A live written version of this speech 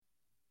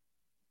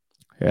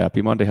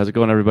Happy Monday. How's it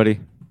going, everybody?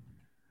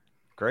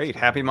 Great.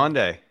 Happy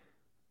Monday.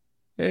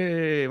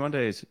 Hey,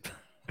 Mondays.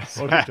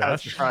 Welcome,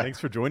 That's Josh. right. Thanks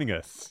for joining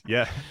us.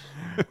 Yeah.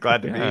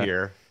 Glad to be Yeah.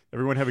 here.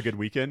 Everyone have a good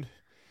weekend.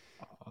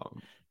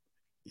 Um,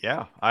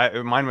 yeah,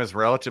 I mine was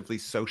relatively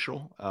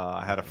social.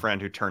 I had a Mhm.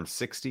 friend who turned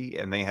 60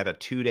 and they had a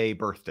 2-day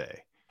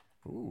birthday.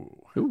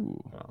 Ooh,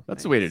 Ooh, Oh,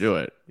 that's the way to nice. do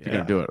it. If you're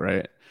gonna Yeah. do it,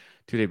 right?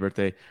 2-day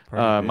birthday.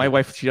 Party My big.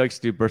 wife, she likes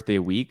to do birthday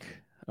week,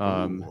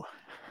 um, ooh.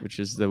 which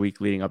is the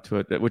week leading up to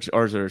it, which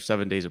ours are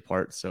 7 days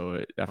apart.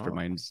 So after Oh,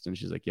 mine's, and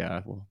she's like,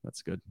 yeah, well,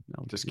 that's good.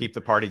 No, just keep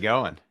the party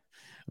going.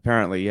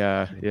 apparently,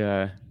 yeah,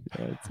 Yeah.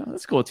 yeah.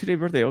 That's cool. 2-day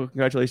birthday. Oh,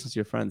 congratulations to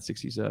your friend.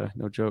 60's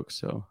no joke.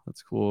 So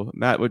that's cool.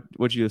 Matt,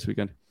 what'd you do this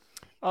weekend?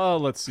 Oh,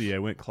 let's see. I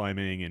went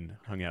climbing and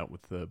hung out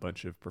with a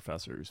bunch of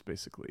professors,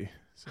 basically.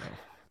 So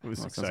it was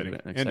Well, it sounds like exciting,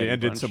 an and exciting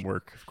did some bunch.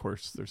 work. Of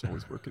course, there's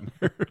always work in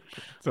there.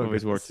 So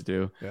Always good. work to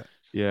do. Yeah.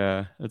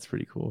 Yeah, that's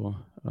pretty cool.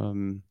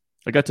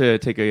 I got to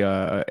take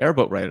a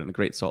airboat ride on the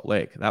Great Salt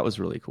Lake. That was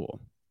really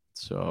cool.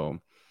 So,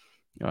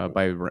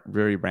 by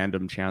very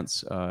random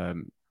chance,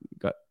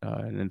 got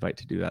an invite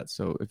to do that.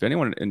 So, if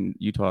anyone in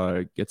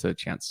Utah gets a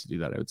chance to do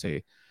that, I would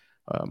say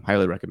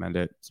highly recommend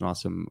it. It's an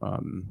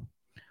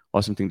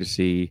awesome thing to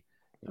see.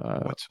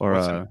 What's Or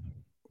what's an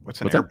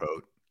what's an what's that?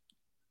 airboat?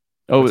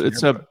 Oh, What's an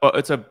it's airboat?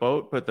 it's a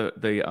boat, but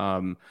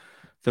the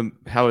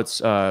how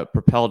it's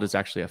propelled is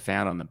actually a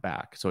fan on the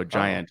back, so a Oh,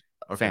 giant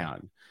okay.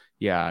 fan.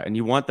 Yeah, and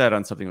you want that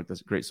on something like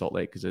this Great Salt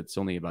Lake because it's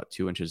only about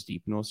 2 inches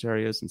deep in those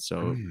areas, and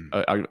so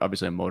Mm,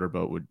 obviously a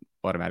motorboat would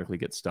automatically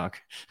get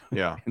stuck.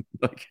 yeah.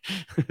 Like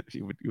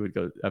you would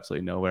go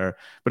absolutely nowhere.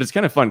 But it's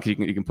kind of fun because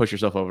you can push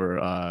yourself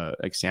over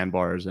like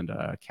sandbars and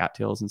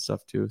cattails and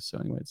stuff too. So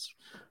anyway, it's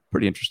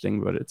pretty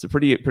interesting, but it's a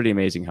pretty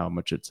amazing how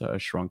much it's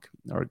shrunk.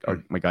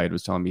 Mm. My guide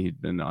was telling me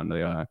he'd been on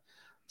the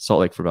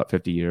Salt Lake for about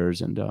 50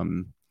 years, and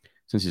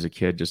since he's a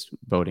kid, just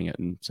boating it,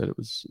 and said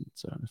it's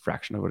a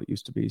fraction of what it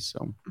used to be.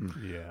 So Mm.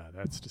 Yeah,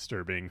 that's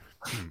disturbing.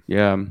 Hmm.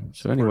 yeah.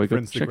 So Support anyway, go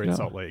friends the check it Great out.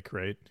 Salt Lake,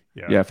 right?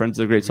 Yeah. Yeah, friends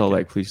of the Great Maybe we Salt can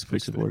Lake, please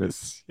fix support it.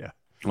 this. Yeah.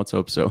 Let's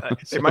hope so.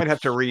 They So might have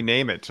to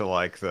rename it to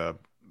like the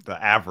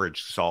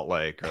average Salt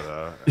Lake or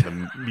the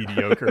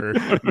Mediocre.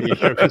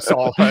 mediocre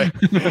Salt Lake.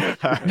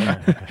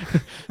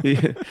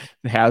 the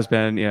has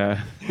been,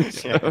 yeah.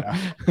 So, Yeah.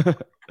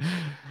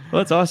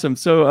 well, that's awesome.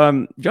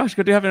 So, Josh,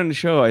 good to have you on the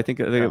show. I think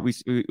Yeah.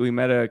 we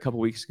met a couple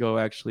weeks ago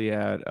actually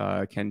at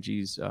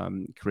Kenji's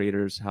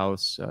creator's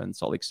house in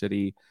Salt Lake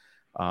City,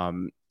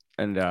 um,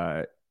 and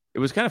it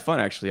was kind of fun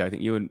actually. I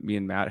think you and me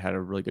and Matt had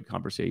a really good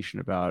conversation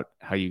about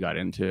how you got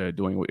into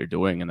doing what you're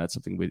doing, and that's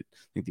something we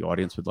think the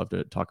audience would love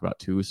to talk about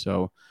too.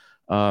 So,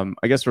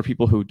 I guess for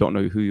people who don't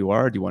know who you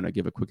are, do you want to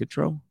give a quick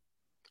intro?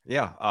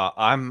 Yeah,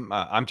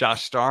 I'm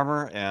Josh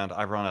Starmer, and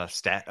I run a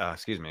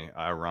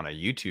I run a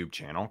YouTube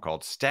channel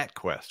called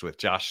StatQuest with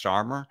Josh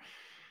Starmer,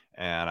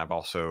 and I've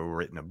also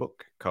written a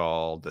book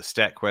called The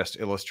StatQuest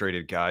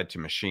Illustrated Guide to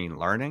Machine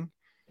Learning.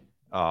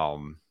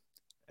 Um,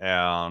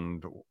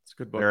 and It's a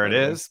good book, there by it the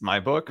way. is, my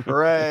book,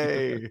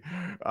 hooray!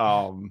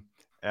 um,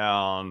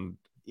 and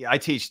yeah, I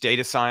teach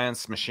data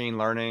science, machine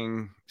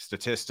learning,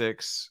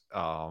 statistics,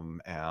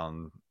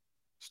 and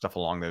stuff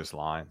along those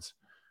lines.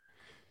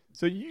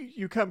 So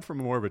you come from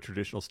more of a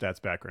traditional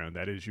stats background.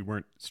 That is, you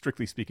weren't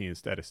strictly speaking a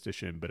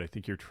statistician, but I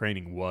think your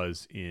training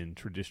was in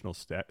traditional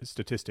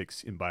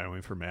statistics in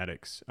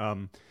bioinformatics.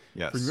 From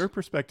Yes. your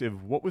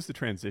perspective, what was the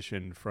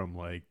transition from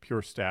like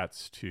pure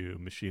stats to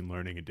machine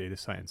learning and data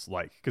science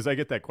like? Because I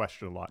get that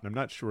question a lot, and I'm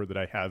not sure that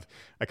I have.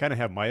 I kind of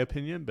have my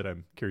opinion, but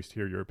I'm curious to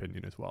hear your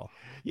opinion as well.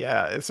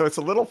 Yeah, so it's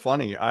a little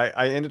funny.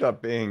 I ended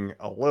up being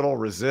a little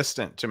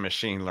resistant to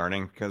machine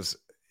learning because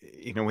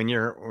when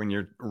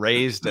you're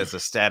raised as a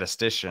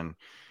statistician,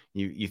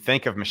 you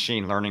think of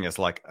machine learning as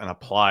like an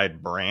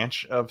applied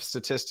branch of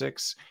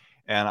statistics,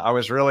 and I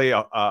was really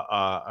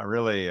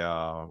really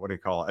what do you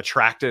call it,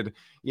 attracted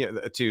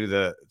to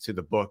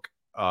the book,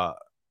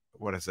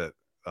 what is it,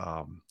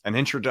 an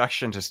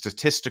introduction to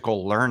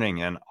statistical learning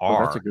in Oh,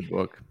 that's a R, good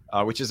book.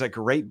 which is a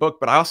great book.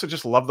 But I also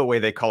just love the way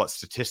they call it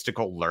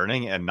statistical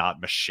learning and not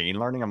machine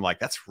learning. I'm like,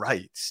 that's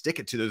right. Stick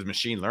it to those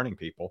machine learning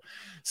people.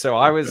 So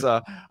I was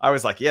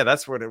like, yeah,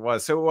 that's what it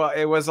was. So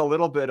it was a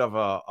little bit of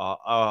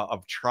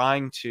of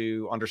trying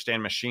to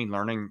understand machine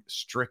learning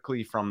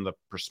strictly from the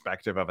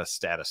perspective of a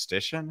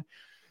statistician.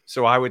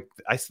 So I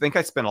think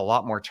I spent a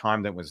lot more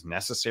time than was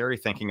necessary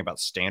thinking about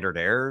standard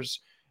errors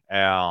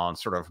and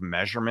sort of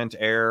measurement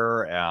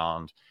error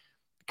and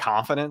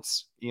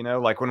confidence.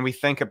 Like when we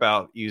think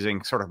about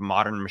using sort of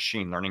modern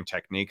machine learning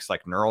techniques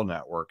like neural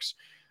networks,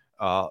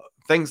 uh,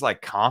 things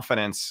like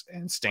confidence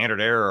and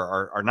standard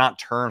error are not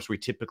terms we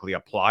typically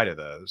apply to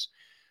those.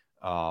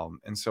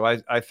 And so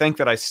I think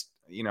that I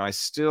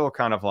still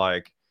kind of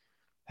like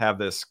have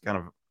this kind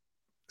of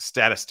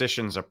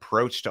statistician's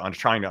approach to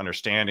trying to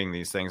understanding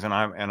these things.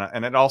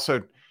 And it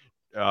also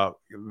uh,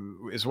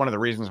 is one of the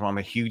reasons why I'm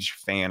a huge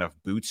fan of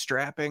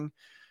bootstrapping,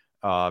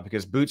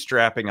 because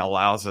bootstrapping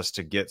allows us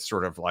to get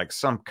sort of like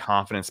some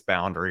confidence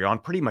boundary on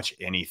pretty much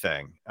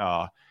anything.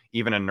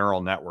 Even a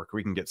neural network,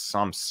 we can get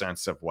some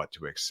sense of what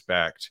to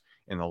expect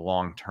in the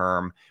long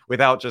term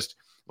without just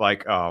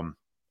like,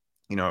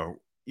 you know,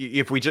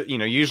 if we just, you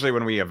know, usually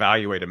when we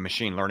evaluate a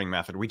machine learning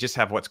method, we just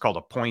have what's called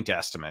a point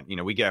estimate. You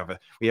know, we have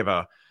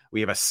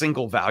a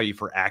single value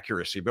for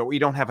accuracy, but we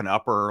don't have an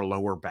upper or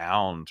lower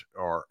bound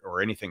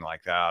or anything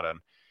like that. And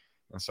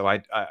so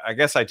I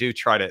guess I do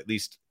try to, at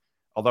least,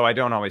 although I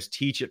don't always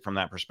teach it from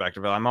that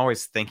perspective, I'm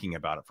always thinking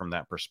about it from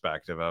that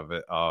perspective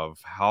of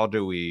how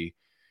do we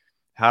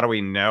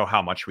know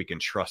how much we can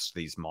trust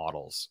these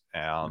models?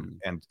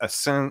 And a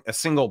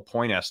single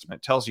point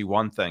estimate tells you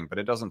one thing, but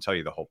it doesn't tell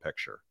you the whole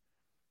picture.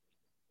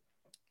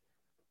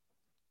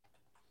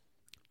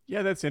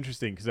 Yeah, that's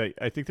interesting, because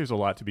I think there's a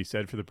lot to be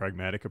said for the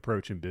pragmatic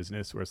approach in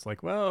business, where it's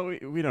like, well,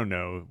 we don't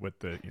know what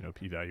the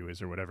p-value is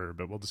or whatever,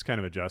 but we'll just kind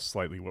of adjust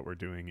slightly what we're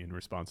doing in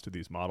response to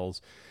these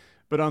models.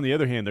 But on the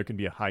other hand, there can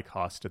be a high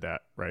cost to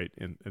that, right?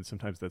 And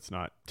sometimes that's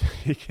not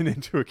taken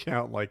into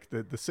account. Like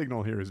the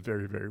signal here is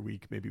very, very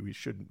weak. Maybe we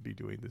shouldn't be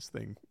doing this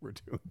thing we're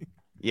doing.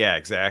 Yeah,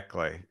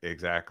 exactly.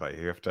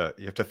 You have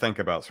to think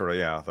about sort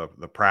of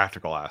the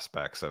practical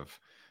aspects of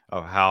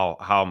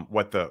how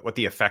what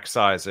the effect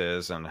size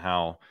is, and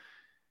how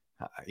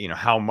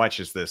much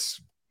is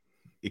this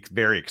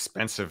very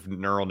expensive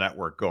neural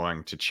network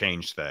going to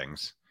change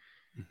things.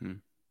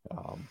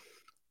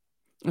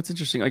 That's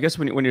interesting. I guess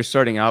when you're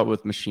starting out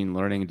with machine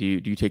learning, do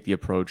you take the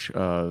approach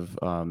of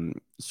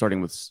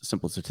starting with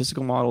simple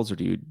statistical models, or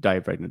do you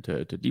dive right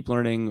into deep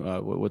learning?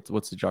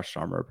 What's the Josh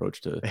Starmer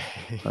approach to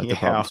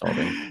problem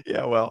solving?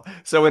 Yeah, well,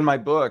 so in my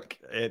book,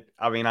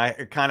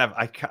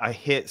 I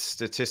hit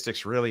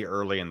statistics really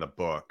early in the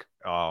book,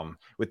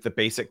 with the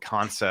basic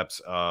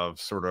concepts of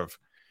sort of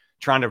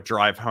trying to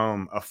drive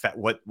home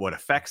what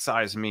effect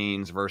size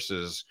means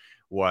versus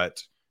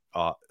what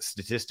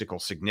statistical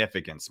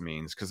significance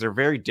means, because they're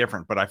very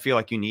different, but I feel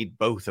like you need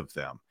both of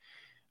them.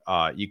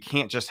 You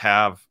can't just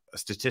have a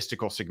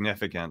statistical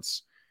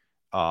significance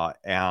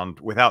and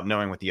without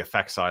knowing what the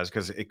effect size,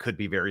 because it could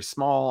be very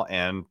small,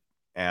 and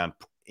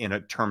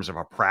in terms of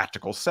a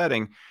practical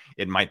setting,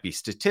 it might be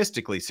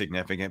statistically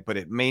significant, but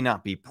it may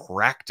not be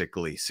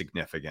practically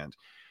significant.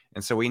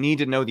 And so we need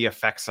to know the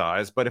effect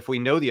size. But if we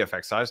know the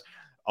effect size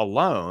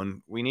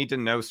alone, we need to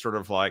know sort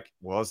of like,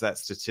 well, is that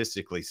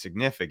statistically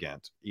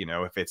significant?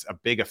 If it's a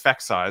big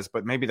effect size,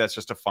 but maybe that's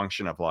just a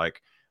function of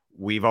like,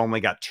 we've only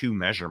got 2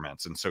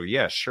 measurements. And so,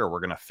 yeah, sure, we're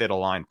going to fit a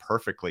line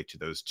perfectly to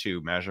those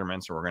 2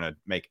 measurements, and we're going to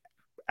make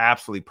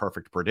absolutely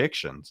perfect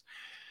predictions.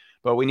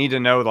 But we need to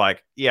know,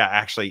 like, yeah,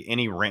 actually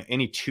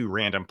any 2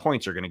 random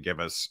points are going to give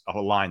us a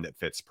line that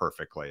fits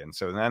perfectly. And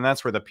so then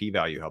that's where the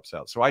p-value helps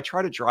out. So I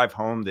try to drive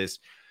home this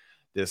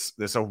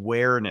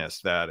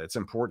awareness that it's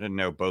important to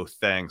know both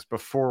things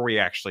before we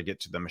actually get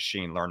to the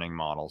machine learning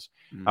models.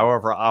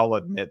 However, I'll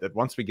admit that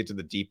once we get to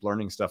the deep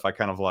learning stuff, I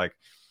kind of like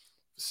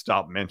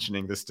stop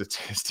mentioning the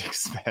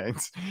statistics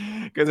things,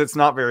 because it's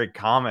not very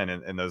common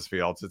in those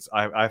fields.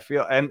 I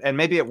feel, and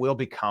maybe it will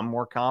become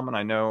more common.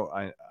 I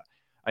know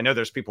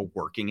there's people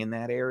working in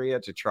that area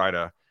to try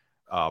to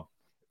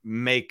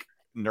make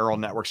neural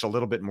networks a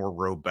little bit more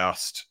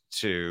robust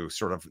to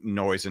sort of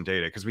noise and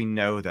data, because we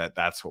know that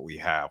that's what we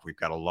have. We've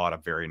got a lot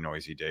of very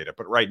noisy data,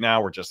 but right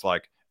now we're just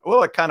like,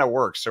 well, it kind of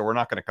works, so we're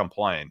not going to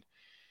complain.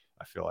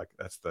 I feel like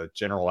that's the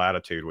general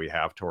attitude we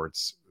have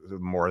towards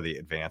more of the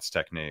advanced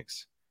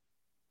techniques.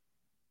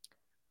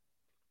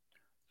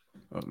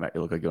 Oh, Matt,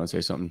 you look like you want to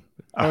say something.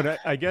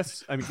 I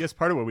guess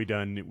part of what we've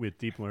done with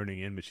deep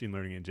learning and machine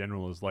learning in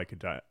general is like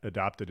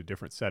adopted a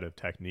different set of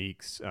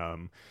techniques.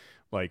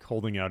 Like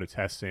holding out a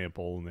test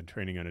sample and then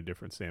training on a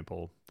different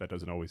sample. That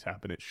doesn't always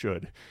happen. It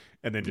should.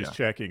 And then just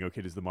checking,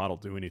 okay, does the model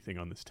do anything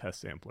on this test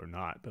sample or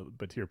not?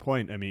 But to your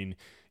point, I mean,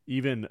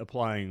 even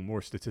applying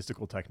more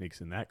statistical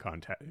techniques in that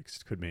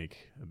context could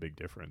make a big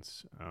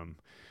difference.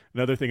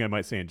 Another thing I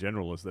might say in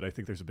general is that I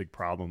think there's a big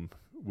problem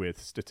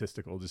with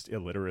statistical just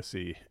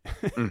illiteracy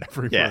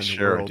everywhere in the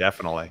world.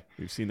 Definitely.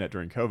 We've seen that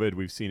during COVID.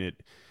 We've seen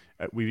it.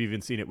 We've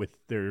even seen it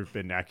there have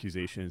been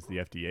accusations the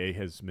FDA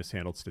has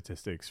mishandled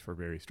statistics for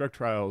various drug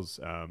trials.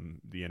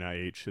 The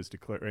NIH has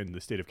declared, and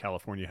the state of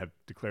California have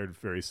declared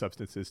various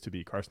substances to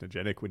be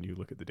carcinogenic. When you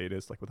look at the data,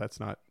 it's like, well, that's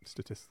not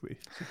statistically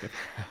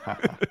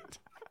significant.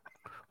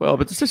 Well,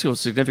 but statistical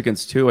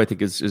significance too, I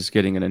think, is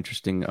getting an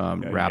interesting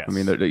rap. Yes.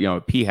 I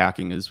mean, p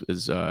hacking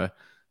is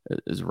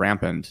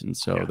rampant, and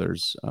so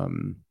there's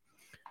I've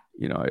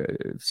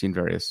seen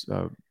various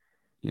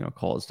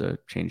calls to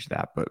change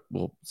that, but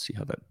we'll see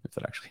if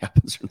that actually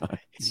happens or not.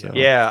 So.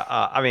 Yeah,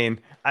 I mean,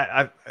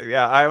 I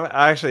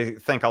actually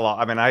think a lot.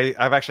 I mean,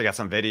 I've actually got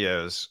some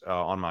videos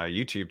on my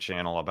YouTube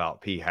channel about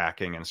p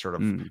hacking and sort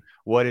of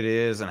what it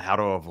is and how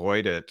to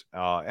avoid it.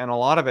 And a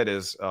lot of it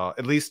is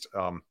at least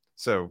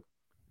so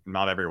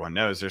not everyone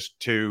knows there's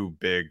 2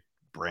 big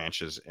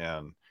branches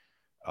in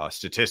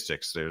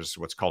statistics. There's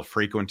what's called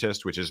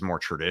frequentist, which is more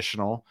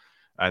traditional.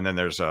 And then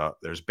there's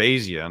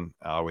Bayesian,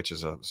 which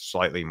is a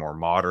slightly more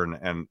modern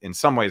and in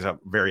some ways a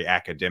very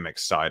academic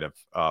side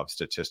of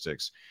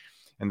statistics.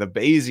 And the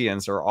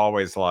Bayesians are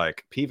always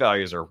like,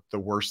 p-values are the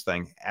worst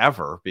thing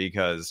ever,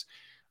 because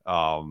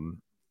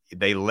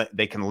they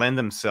can lend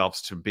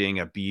themselves to being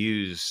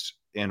abused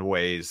in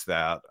ways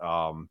that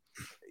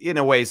in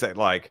a ways that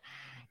like,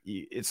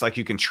 it's like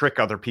you can trick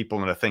other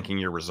people into thinking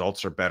your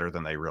results are better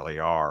than they really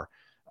are.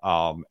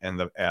 But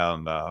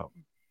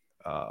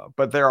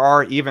there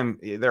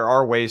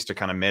are ways to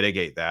kind of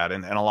mitigate that.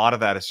 And a lot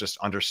of that is just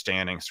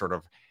understanding sort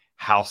of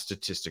how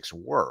statistics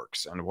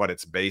works and what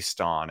it's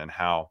based on, and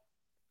how,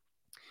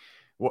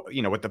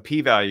 what the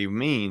p-value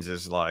means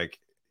is like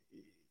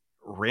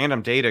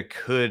random data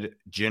could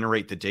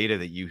generate the data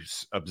that you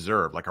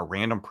observe. Like a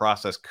random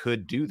process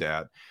could do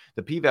that.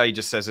 The p-value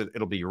just says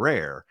it'll be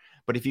rare.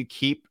 But if you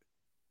keep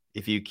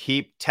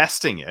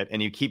testing it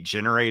and you keep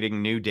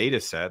generating new data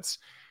sets,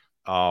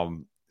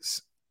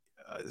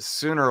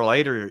 sooner or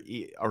later,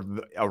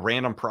 a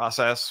random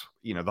process,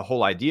 the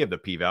whole idea of the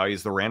p-value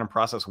is the random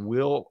process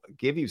will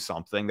give you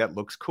something that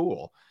looks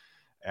cool.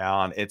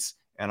 And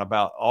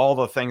about all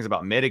the things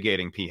about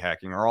mitigating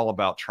p-hacking are all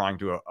about trying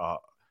to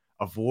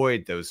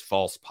avoid those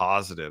false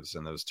positives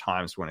and those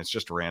times when it's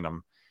just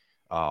random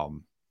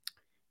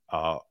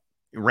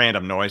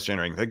noise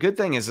generating. The good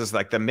thing is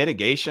like the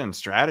mitigation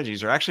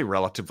strategies are actually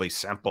relatively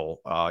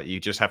simple.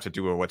 You just have to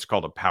do what's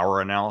called a power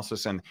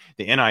analysis. And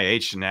the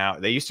NIH now,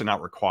 they used to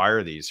not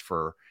require these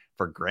for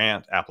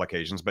grant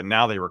applications, but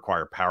now they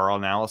require power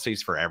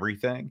analyses for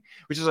everything,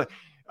 which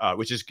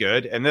is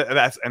good. And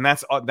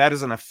that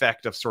is an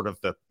effect of sort of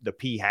the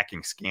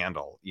p-hacking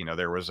scandal.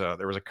 There was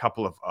a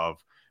couple of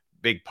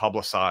big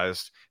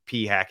publicized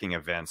p-hacking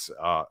events,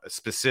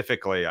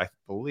 specifically, I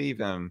believe,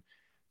 in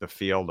the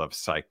field of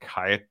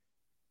psychology,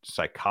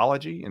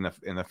 in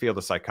the field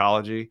of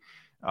psychology.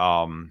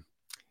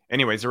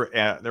 Anyways, there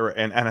were,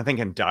 and I think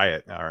in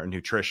diet or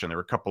nutrition, there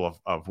were a couple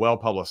of well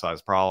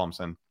publicized problems,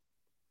 and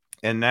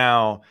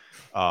now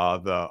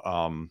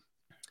the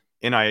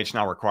NIH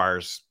now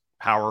requires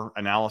power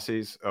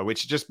analyses,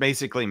 which just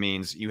basically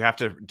means you have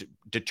to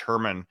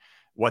determine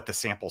what the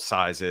sample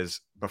size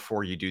is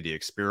before you do the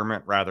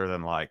experiment, rather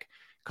than like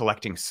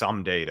collecting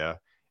some data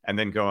and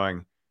then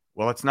going,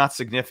 well, it's not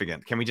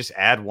significant. Can we just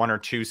add 1 or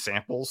 2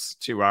 samples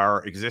to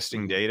our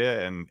existing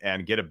data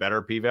and get a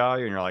better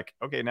p-value? And you're like,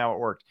 okay, now it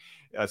worked.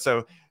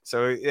 So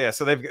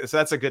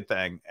that's a good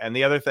thing. And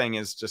the other thing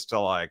is just to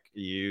like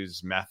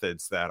use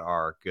methods that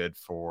are good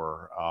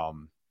for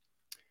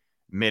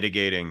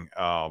mitigating,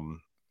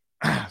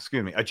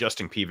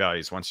 adjusting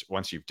p-values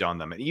once you've done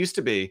them. It used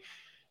to be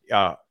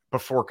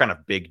before kind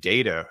of big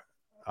data,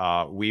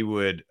 we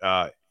would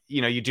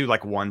you do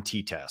like one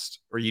t-test,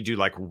 or you do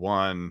like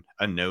one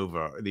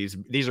ANOVA.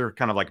 These are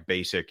kind of like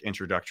basic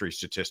introductory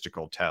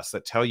statistical tests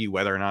that tell you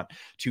whether or not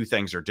 2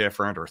 things are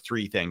different or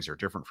 3 things are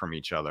different from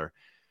each other.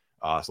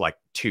 It's like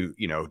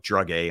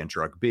drug A and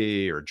drug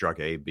B, or drug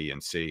A, B,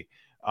 and C.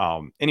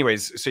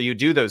 Anyways, so you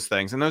do those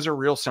things, and those are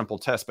real simple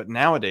tests. But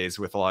nowadays,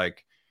 with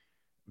like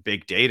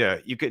big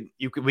data,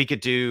 we could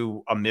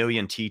do 1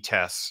 million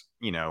t-tests,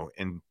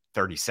 in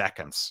 30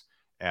 seconds.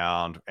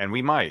 And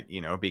we might,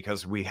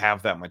 because we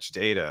have that much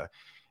data.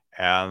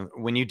 And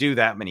when you do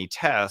that many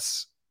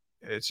tests,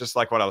 it's just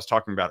like what I was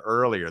talking about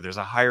earlier. There's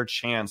a higher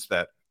chance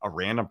that a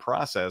random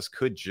process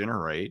could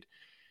generate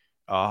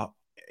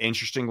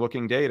interesting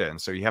looking data.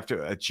 And so you have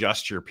to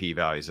adjust your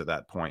p-values at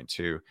that point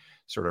to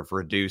sort of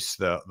reduce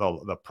the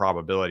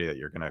probability that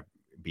you're going to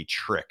be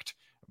tricked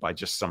by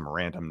just some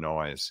random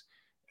noise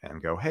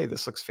and go, hey,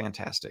 this looks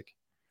fantastic.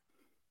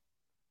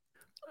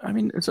 I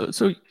mean,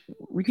 so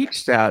we teach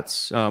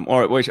stats,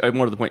 or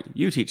more to the point,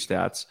 you teach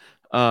stats.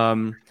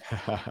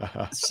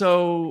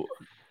 So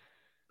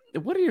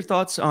what are your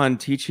thoughts on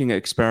teaching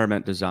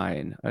experiment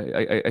design?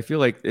 I feel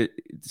like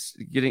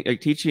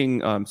teaching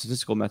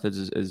statistical methods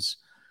is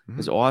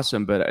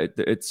awesome, but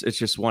it's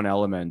just one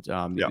element.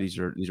 These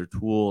are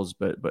tools,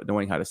 but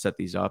knowing how to set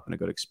these up in a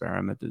good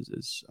experiment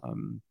is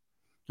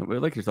I'd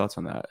like your thoughts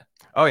on that.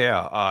 Oh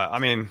yeah, I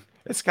mean,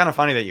 it's kind of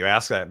funny that you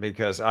ask that,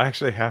 because I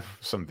actually have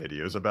some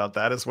videos about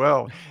that as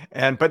well,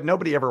 but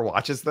nobody ever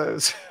watches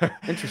those.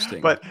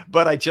 Interesting.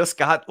 But I just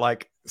got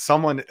like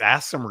someone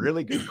asked some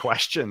really good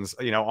questions,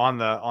 on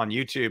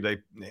YouTube.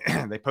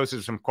 They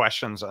posted some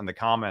questions in the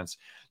comments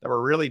that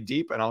were really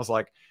deep, and I was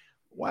like,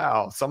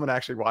 wow, someone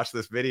actually watched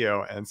this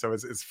video. And so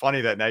it's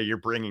funny that now you're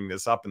bringing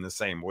this up in the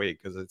same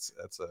week, because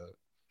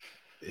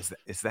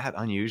is that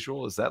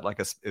unusual? Is that like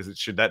does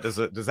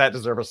that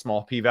deserve a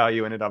small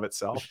p-value in and of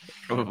itself?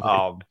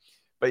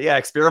 But yeah,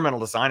 experimental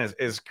design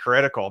is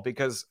critical,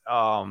 because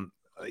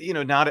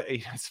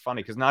it's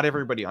funny because not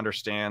everybody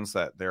understands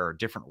that there are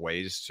different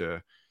ways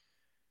to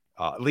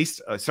at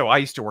least. So I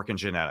used to work in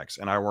genetics,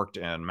 and I worked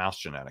in mouse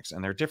genetics,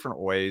 and there are different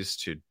ways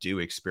to do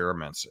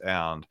experiments.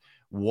 And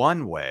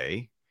one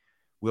way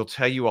will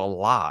tell you a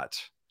lot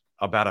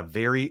about a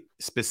very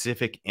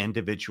specific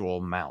individual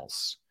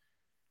mouse.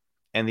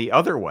 And the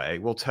other way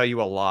will tell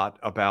you a lot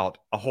about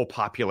a whole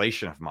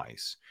population of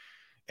mice.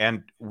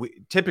 And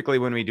typically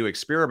when we do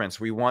experiments,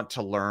 we want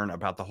to learn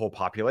about the whole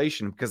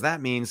population, because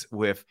that means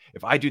if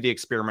I do the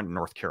experiment in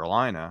North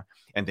Carolina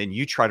and then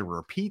you try to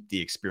repeat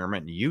the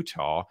experiment in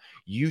Utah,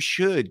 you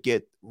should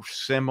get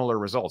similar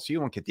results. You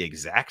won't get the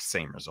exact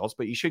same results,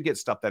 but you should get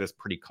stuff that is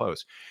pretty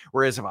close.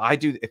 Whereas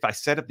if I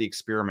set up the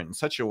experiment in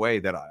such a way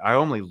that I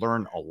only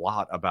learn a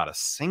lot about a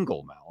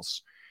single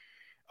mouse,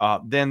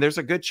 then there's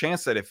a good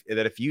chance that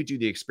if you do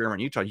the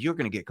experiment in Utah, you're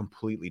going to get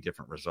completely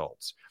different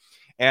results.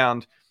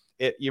 And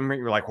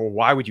you're like, well,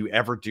 why would you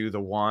ever do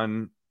the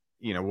one?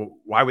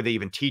 Why would they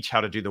even teach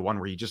how to do the one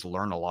where you just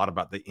learn a lot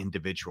about the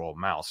individual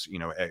mouse?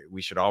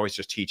 We should always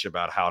just teach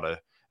about how to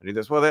do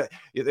this. Well,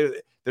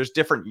 there's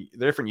different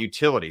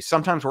utilities.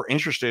 Sometimes we're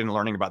interested in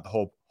learning about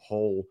the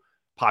whole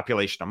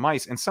population of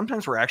mice, and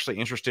sometimes we're actually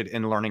interested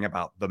in learning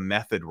about the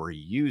method we're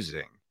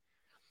using.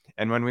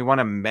 And when we want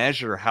to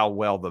measure how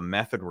well the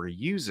method we're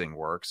using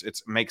works,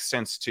 it makes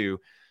sense to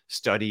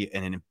study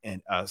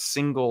a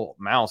single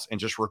mouse and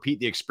just repeat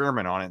the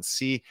experiment on it and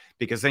see,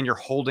 because then you're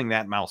holding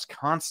that mouse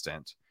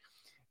constant.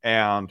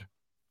 And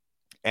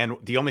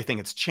the only thing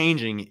that's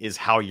changing is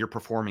how you're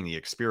performing the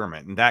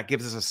experiment. And that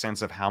gives us a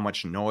sense of how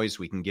much noise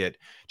we can get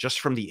just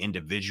from the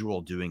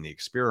individual doing the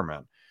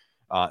experiment.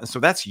 And so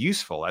that's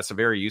useful. That's a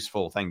very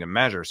useful thing to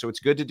measure. So it's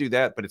good to do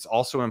that, but it's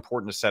also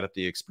important to set up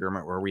the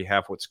experiment where we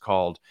have what's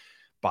called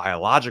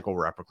biological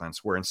replicants,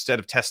 where instead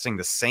of testing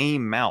the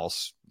same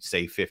mouse,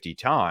 say 50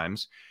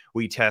 times,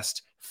 we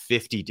test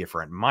 50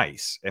 different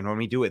mice. And when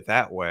we do it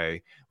that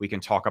way, we can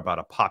talk about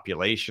a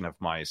population of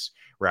mice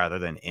rather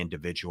than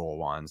individual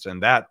ones.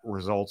 And that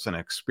results in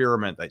an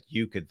experiment that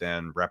you could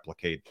then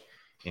replicate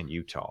in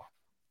Utah.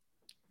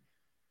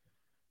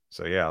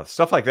 So yeah,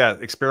 stuff like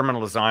that,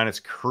 experimental design is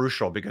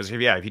crucial, because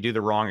if you do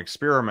the wrong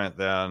experiment,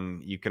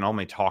 then you can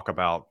only talk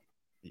about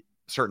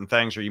certain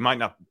things, or you might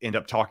not end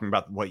up talking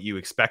about what you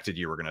expected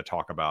you were going to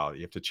talk about.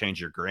 You have to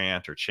change your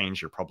grant or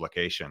change your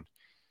publication.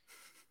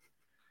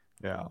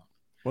 Yeah.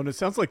 Well, and it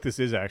sounds like this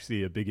is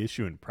actually a big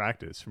issue in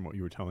practice from what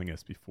you were telling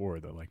us before,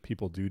 that like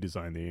people do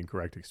design the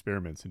incorrect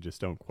experiments and just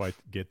don't quite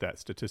get that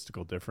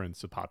statistical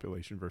difference of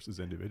population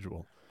versus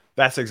individual.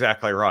 That's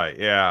exactly right.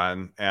 Yeah.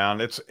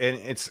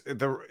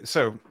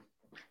 So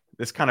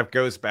this kind of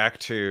goes back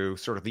to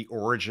sort of the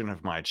origin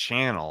of my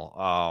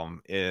channel.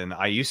 And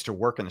I used to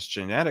work in this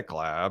genetic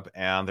lab,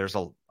 and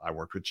I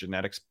worked with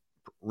genetics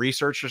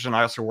researchers, and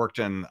I also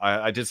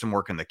I did some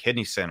work in the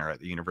Kidney Center at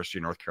the University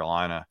of North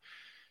Carolina,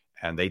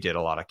 and they did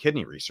a lot of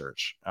kidney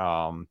research.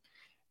 And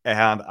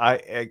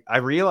I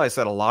realized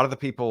that a lot of the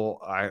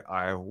people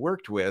I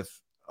worked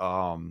with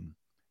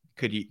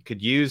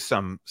could use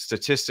some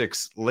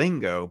statistics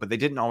lingo, but they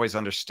didn't always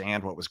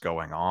understand what was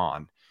going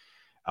on.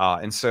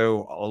 And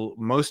so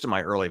most of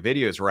my early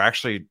videos were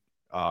actually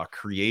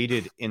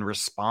created in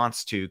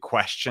response to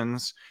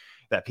questions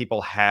that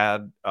people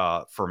had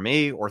for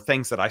me, or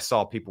things that I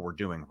saw people were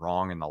doing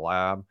wrong in the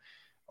lab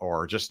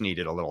or just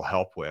needed a little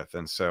help with.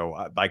 And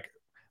so like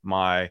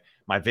my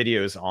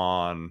videos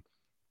on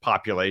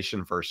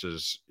population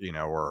versus,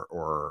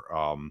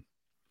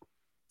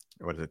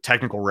 what is it,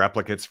 technical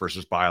replicates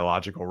versus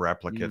biological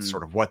replicates,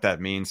 sort of what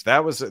that means.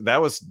 That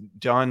was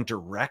done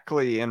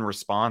directly in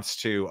response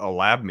to a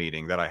lab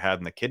meeting that I had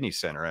in the Kidney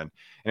Center. And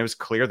it was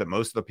clear that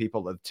most of the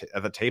people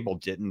at the table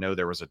didn't know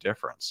there was a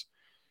difference.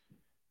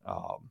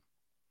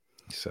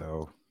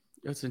 So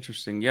that's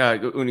interesting. Yeah.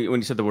 When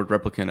you said the word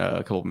replicant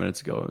a couple of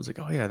minutes ago, I was like,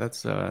 oh yeah,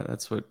 that's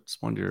what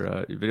spawned your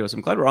videos. I'm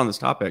glad we're on this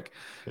topic.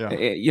 Yeah.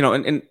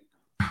 And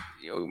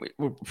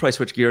we'll probably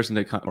switch gears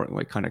into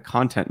kind of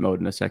content mode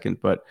in a second,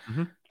 but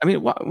I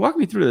mean, walk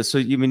me through this. So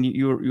you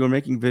were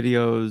making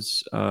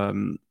videos,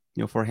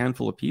 for a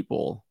handful of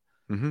people.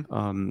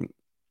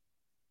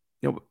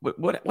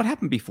 What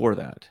happened before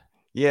that?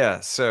 Yeah.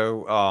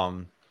 So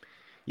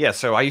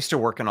I used to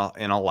work in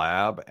a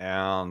lab,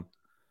 and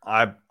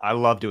I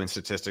love doing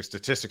statistics.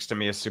 Statistics to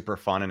me is super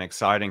fun and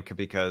exciting,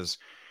 because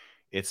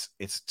it's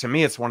to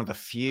me, it's one of the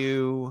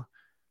few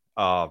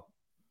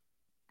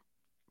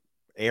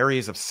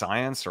areas of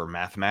science or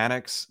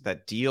mathematics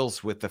that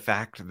deals with the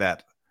fact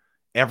that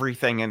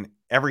everything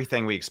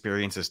we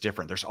experience is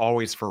different. There's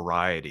always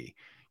variety.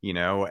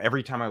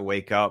 Every time I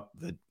wake up,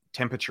 the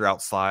temperature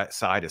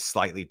outside is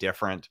slightly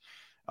different.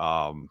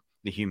 The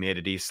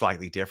humidity is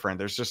slightly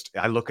different.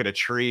 I look at a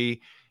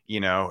tree,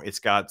 it's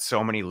got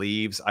so many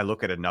leaves. I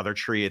look at another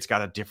tree, it's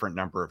got a different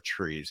number of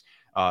trees.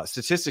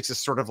 Statistics is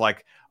sort of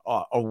like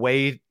a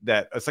way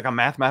that it's like a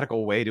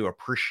mathematical way to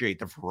appreciate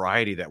the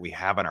variety that we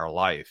have in our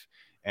life,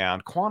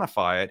 and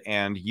quantify it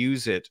and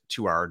use that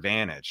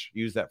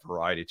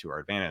variety to our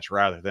advantage,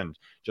 rather than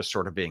just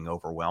sort of being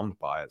overwhelmed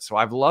by it. So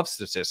I've loved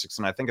statistics,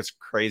 and I think it's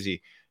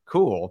crazy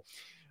cool.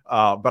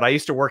 But I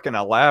used to work in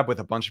a lab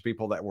with a bunch of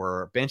people that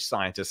were bench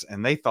scientists,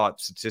 and they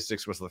thought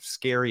statistics was the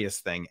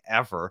scariest thing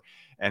ever.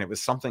 And it was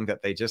something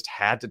that they just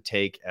had to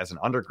take as an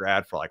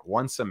undergrad for like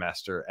one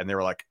semester. And they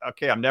were like,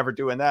 okay, I'm never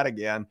doing that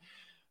again.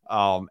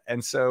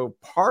 And so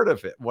part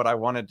of it, what I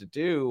wanted to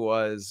do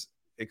was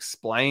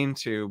explain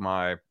to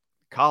my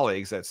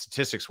colleagues that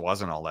statistics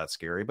wasn't all that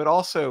scary, but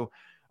also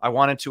I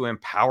wanted to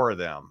empower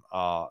them,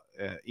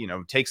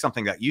 take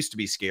something that used to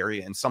be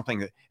scary and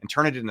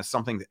turn it into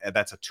something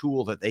that's a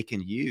tool that they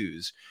can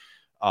use,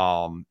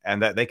 and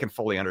that they can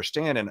fully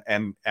understand.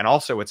 And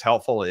also what's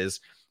helpful is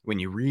when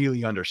you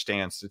really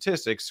understand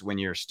statistics, when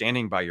you're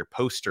standing by your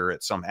poster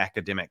at some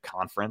academic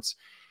conference,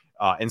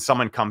 and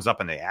someone comes up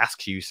and they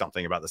ask you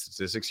something about the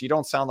statistics, you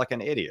don't sound like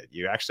an idiot.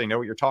 You actually know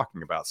what you're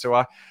talking about.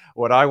 So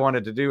what I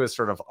wanted to do is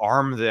sort of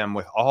arm them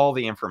with all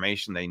the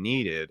information they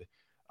needed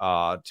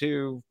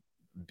to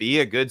be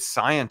a good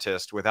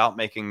scientist without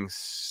making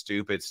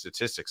stupid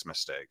statistics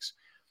mistakes.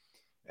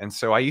 And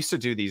so I used to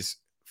do these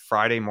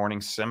Friday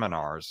morning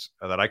seminars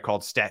that I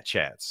called stat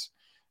chats.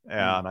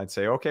 And I'd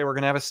say, okay, we're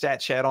going to have a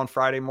stat chat on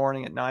Friday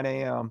morning at 9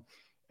 a.m.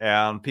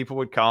 And people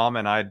would come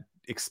and I'd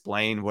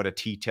explain what a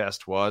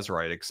t-test was,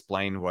 or I'd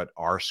explain what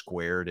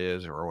R-squared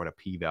is, or what a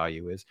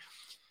p-value is.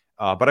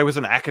 But I was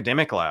an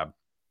academic lab.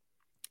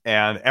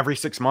 And every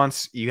 6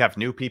 months, you have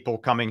new people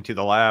coming to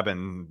the lab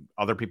and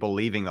other people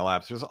leaving the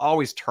lab. So there's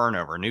always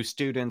turnover, new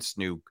students,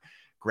 new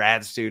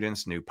grad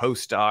students, new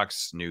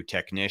postdocs, new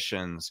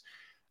technicians.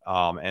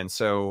 And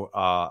so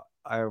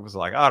I was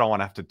like, I don't want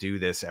to have to do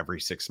this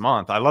every 6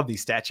 months. I love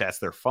these stat chats.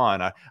 They're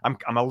fun.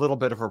 I'm a little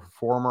bit of a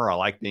performer. I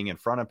like being in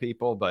front of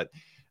people, but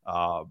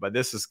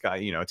this is,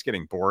 it's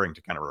getting boring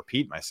to kind of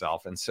repeat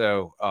myself. And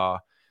so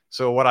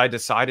what I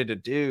decided to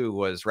do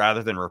was,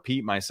 rather than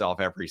repeat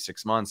myself every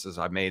 6 months, is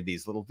I made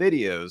these little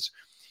videos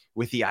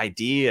with the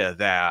idea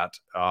that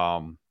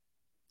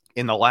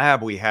in the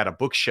lab, we had a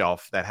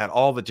bookshelf that had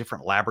all the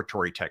different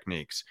laboratory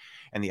techniques.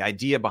 And the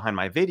idea behind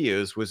my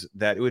videos was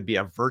that it would be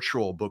a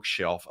virtual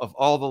bookshelf of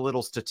all the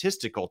little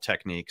statistical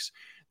techniques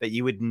that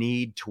you would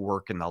need to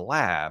work in the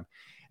lab.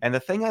 And the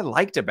thing I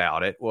liked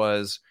about it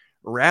was,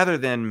 rather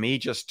than me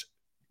just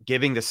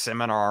giving the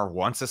seminar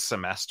once a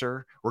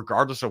semester,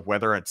 regardless of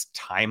whether it's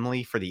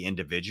timely for the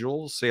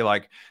individuals, say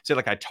like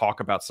I talk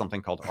about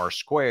something called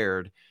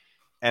R-squared,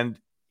 and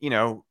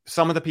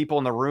some of the people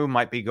in the room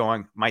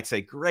might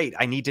say, great,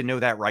 I need to know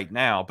that right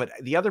now. But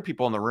the other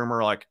people in the room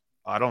are like,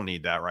 I don't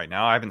need that right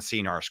now. I haven't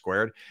seen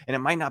R-squared. And it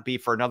might not be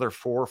for another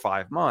 4 or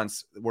 5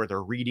 months where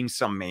they're reading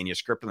some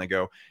manuscript and they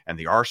go, and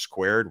the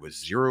R-squared was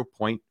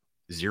 0.01,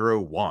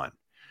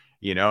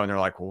 and they're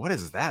like, well, what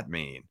does that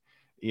mean?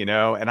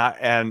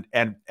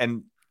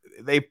 And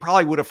they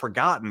probably would have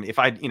forgotten if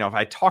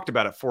I talked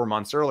about it 4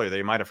 months earlier,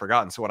 they might've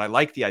forgotten. So what I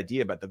like the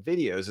idea about the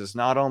videos is,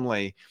 not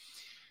only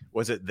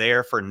was it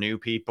there for new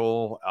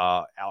people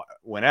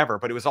whenever,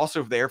 but it was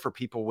also there for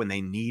people when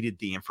they needed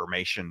the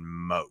information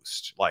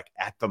most. Like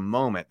at the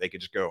moment, they could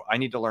just go, I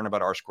need to learn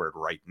about R-squared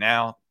right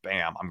now.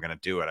 Bam, I'm going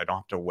to do it. I don't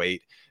have to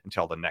wait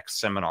until the next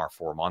seminar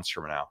 4 months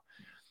from now.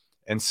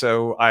 And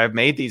so I have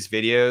made these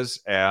videos,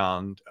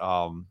 and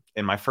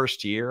in my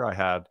first year,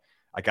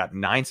 I got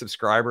 9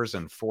 subscribers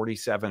and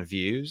 47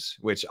 views,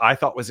 which I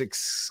thought was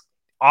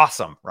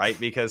awesome, right?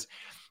 Because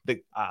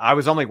I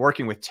was only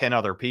working with 10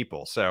 other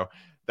people. So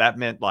that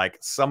meant like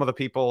some of the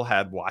people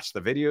had watched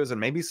the videos,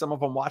 and maybe some of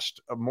them watched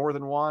more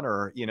than one,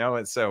 or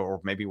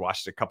maybe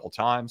watched a couple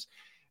times.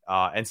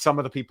 And some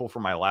of the people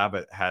from my lab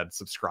had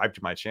subscribed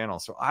to my channel.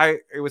 So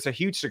it was a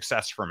huge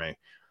success for me.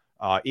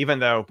 Even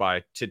though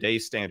by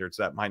today's standards,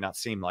 that might not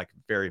seem like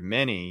very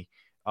many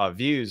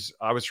views.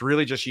 I was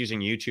really just using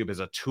YouTube as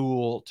a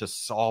tool to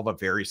solve a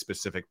very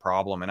specific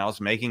problem. And I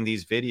was making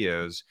these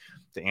videos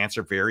to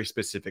answer very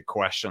specific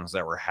questions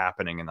that were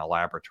happening in the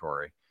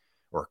laboratory,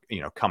 or,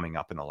 coming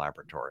up in the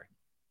laboratory.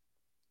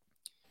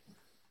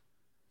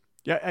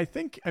 Yeah,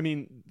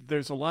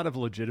 there's a lot of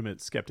legitimate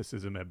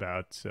skepticism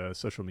about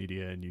social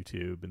media and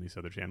YouTube and these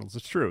other channels.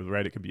 It's true,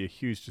 right? It can be a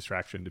huge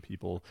distraction to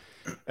people.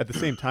 At the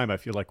same time, I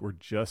feel like we're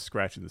just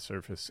scratching the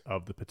surface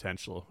of the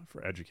potential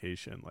for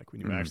education. Like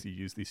when you actually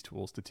use these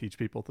tools to teach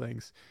people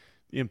things,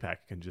 the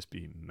impact can just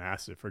be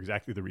massive for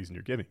exactly the reason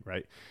you're giving,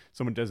 right?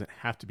 Someone doesn't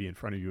have to be in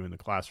front of you in the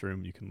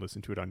classroom. You can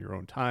listen to it on your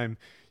own time.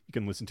 You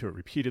can listen to it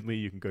repeatedly.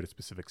 You can go to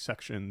specific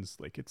sections.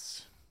 Like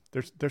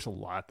there's a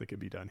lot that can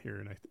be done here,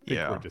 and I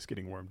think we're just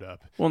getting warmed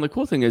up. Well, and the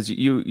cool thing is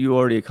you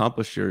already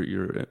accomplished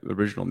your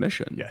original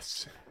mission.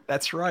 Yes,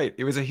 that's right.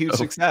 It was a huge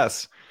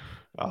success.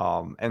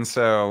 And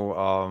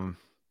so,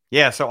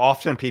 so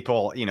often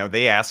people,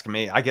 they ask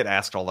me, I get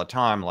asked all the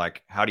time,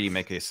 like, how do you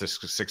make a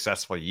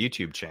successful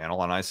YouTube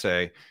channel? And I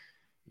say,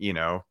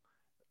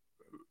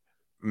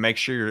 make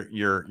sure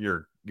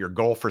your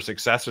goal for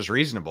success is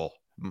reasonable.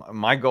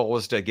 My goal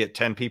was to get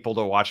 10 people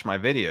to watch my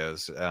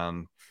videos,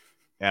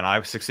 and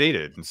I've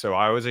succeeded. And so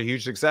I was a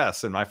huge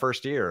success in my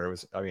first year. It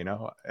was,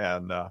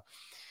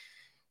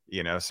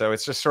 so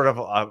it's just sort of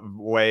a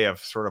way of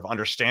sort of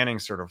understanding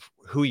sort of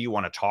who you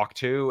want to talk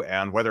to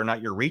and whether or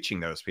not you're reaching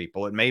those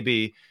people. It may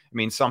be,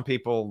 some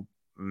people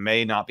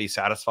may not be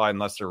satisfied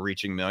unless they're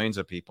reaching millions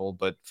of people.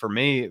 But for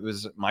me,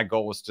 my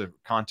goal was to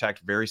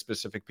contact very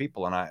specific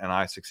people, and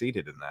I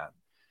succeeded in that.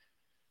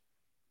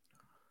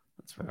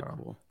 That's very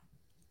cool.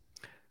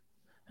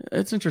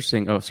 It's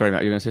interesting. Oh, sorry,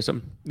 Matt, you're going to say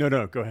something?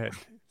 No, go ahead.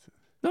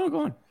 No,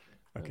 go on.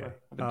 Okay.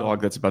 The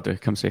dog that's about to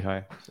come say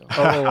hi. So.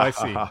 Oh, I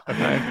see.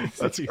 Okay.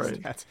 That's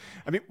great.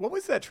 What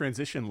was that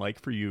transition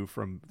like for you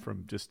from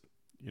just,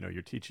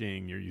 you're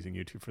teaching, you're using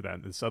YouTube for that,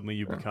 and then suddenly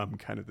you become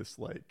kind of this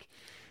like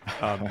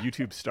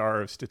YouTube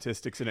star of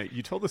statistics. And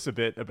you told us a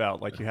bit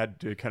about like you had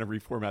to kind of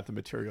reformat the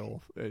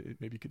material.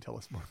 Maybe you could tell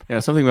us more. Yeah,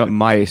 something about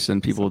mice,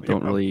 and people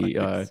don't really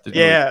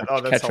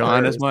catch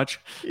on as much.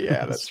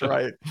 Yeah, that's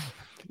right.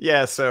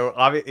 Yeah, so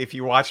if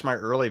you watch my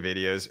early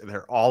videos,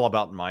 they're all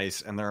about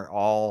mice, and they're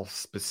all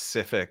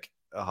specific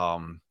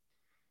to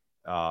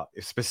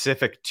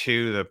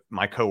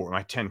my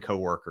 10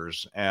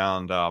 coworkers,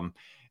 and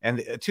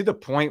to the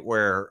point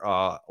where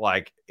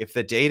like if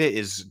the data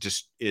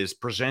is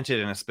presented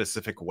in a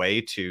specific way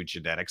to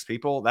genetics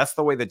people, that's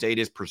the way the data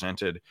is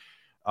presented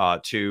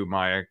to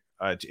my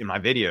in my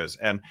videos.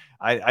 And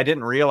I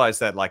didn't realize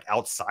that like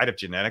outside of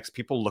genetics,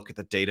 people look at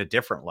the data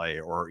differently,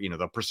 or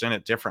they'll present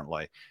it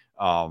differently,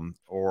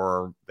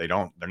 or they're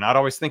not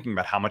always thinking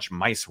about how much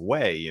mice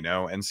weigh,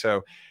 and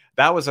so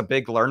that was a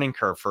big learning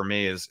curve for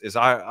me. Is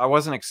I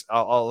wasn't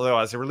although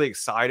I was really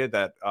excited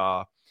that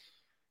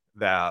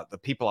that the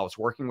people I was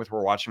working with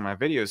were watching my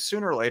videos.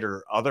 Sooner or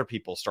later, other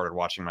people started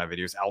watching my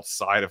videos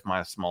outside of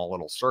my small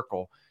little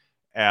circle,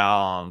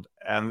 and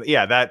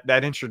yeah,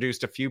 that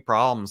introduced a few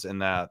problems in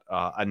that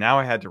and now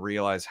I had to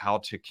realize how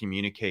to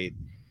communicate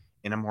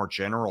in a more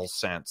general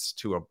sense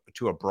to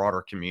a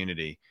broader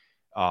community,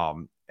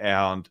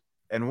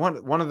 and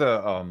one of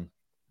the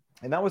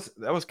and that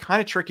was kind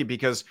of tricky,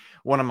 because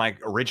one of my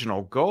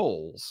original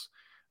goals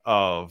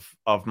of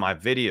my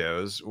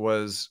videos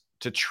was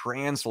to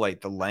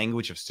translate the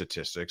language of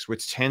statistics,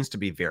 which tends to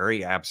be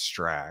very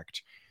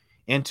abstract,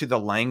 into a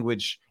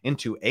language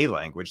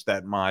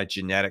that my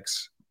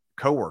genetics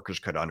coworkers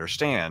could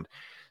understand.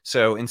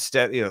 So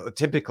instead,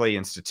 typically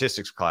in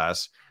statistics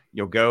class,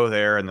 you'll go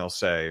there and they'll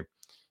say,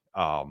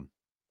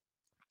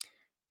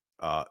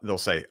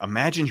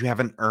 imagine you have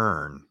an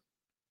urn.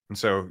 And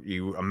so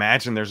you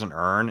imagine there's an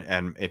urn,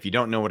 and if you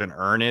don't know what an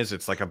urn is,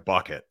 it's like a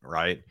bucket,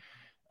 right?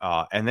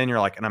 And then you're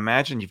like, and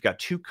imagine you've got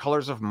two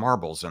colors of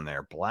marbles in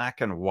there,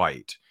 black and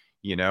white,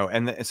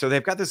 and so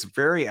they've got this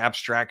very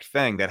abstract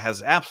thing that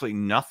has absolutely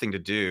nothing to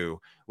do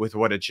with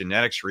what a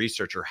genetics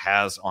researcher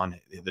has on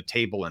the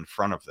table in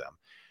front of them.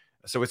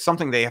 So it's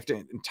something they have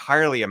to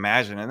entirely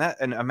imagine,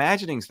 and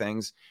imagining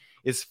things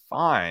is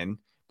fine,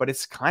 but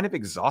it's kind of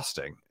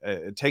exhausting.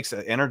 It takes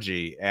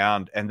energy,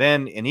 and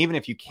even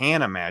if you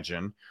can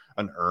imagine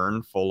an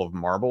urn full of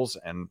marbles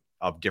and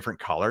of different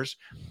colors,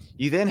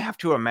 you then have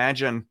to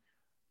imagine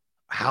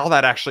how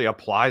that actually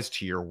applies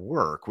to your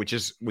work, which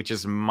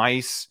is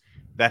mice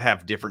that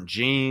have different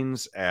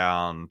genes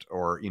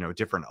or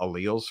different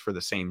alleles for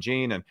the same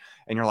gene, and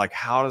you're like,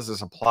 how does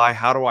this apply?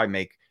 How do I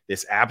make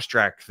this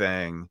abstract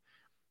thing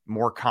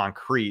more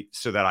concrete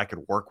so that I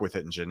could work with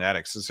it in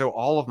genetics? And so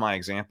all of my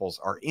examples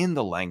are in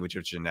the language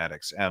of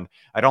genetics, and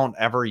I don't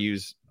ever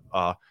use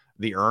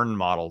the urn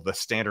model, the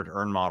standard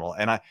urn model.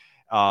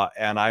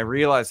 And I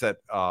realized that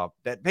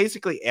that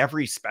basically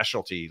every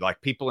specialty,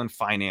 like people in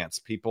finance,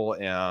 people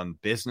in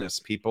business,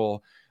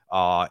 people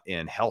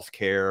in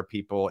healthcare,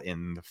 people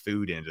in the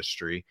food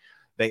industry,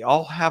 they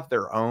all have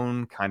their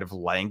own kind of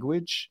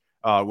language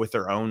with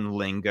their own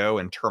lingo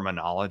and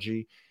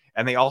terminology.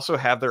 And they also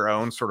have their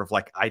own sort of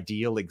like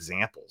ideal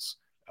examples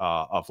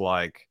of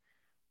like,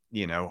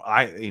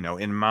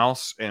 in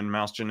mouse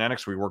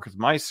genetics, we work with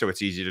mice. So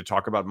it's easy to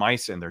talk about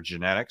mice and their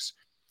genetics.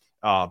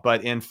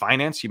 But in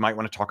finance, you might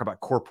want to talk about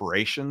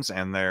corporations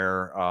and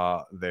their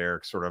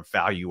sort of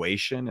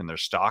valuation and their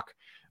stock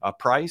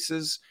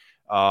prices.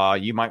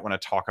 You might want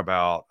to talk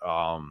about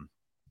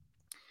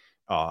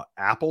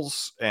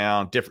apples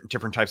and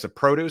different types of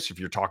produce if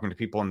you're talking to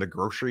people in the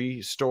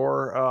grocery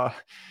store,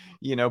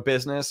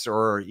 business,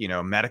 or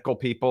medical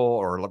people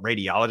or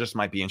radiologists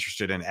might be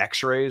interested in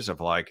X-rays of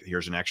like,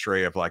 here's an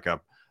X-ray of like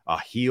a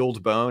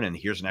healed bone, and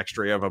here's an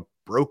X-ray of a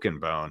broken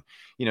bone.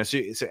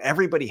 So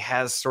everybody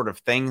has sort of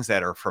things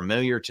that are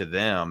familiar to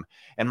them.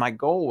 And my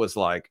goal was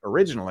like,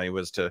 originally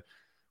was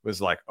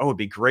like, oh, it'd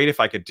be great if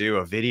I could do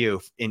a video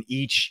in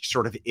each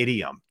sort of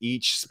idiom,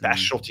 each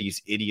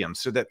specialty's idiom,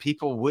 so that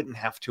people wouldn't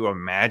have to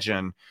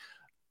imagine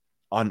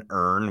an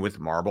urn with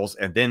marbles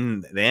and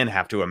then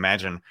have to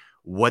imagine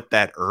what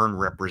that urn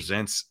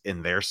represents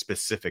in their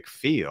specific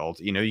field.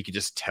 You could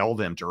just tell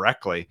them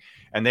directly,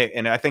 and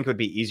I think it would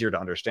be easier to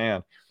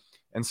understand.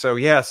 And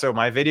so, so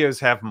my videos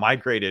have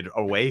migrated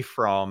away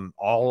from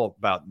all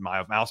about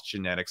my mouse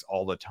genetics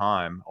all the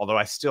time, although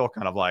I still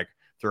kind of like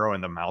throw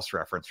in the mouse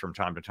reference from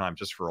time to time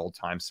just for old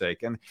time's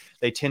sake. And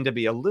they tend to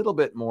be a little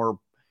bit more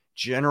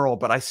general,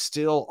 but I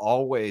still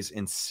always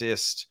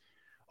insist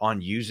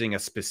on using a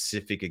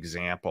specific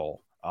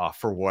example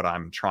for what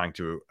I'm trying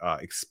to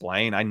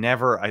explain.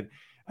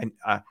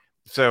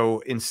 So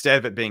instead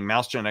of it being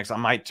mouse genetics, I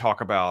might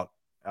talk about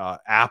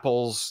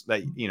apples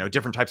that,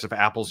 different types of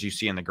apples you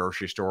see in the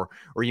grocery store,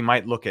 or you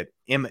might look at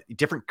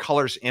different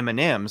colors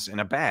M&Ms in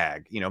a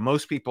bag.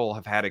 Most people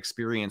have had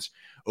experience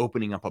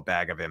opening up a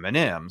bag of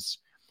M&Ms,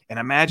 and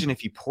imagine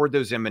if you poured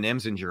those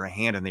M&Ms into your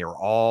hand and they were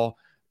all,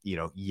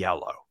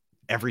 yellow.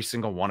 Every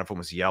single one of them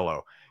was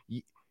yellow.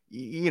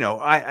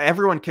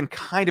 Everyone can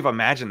kind of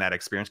imagine that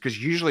experience,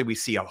 because usually we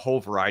see a whole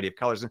variety of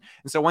colors. And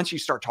so once you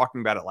start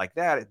talking about it like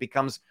that, it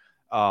becomes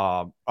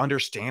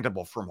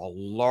understandable from a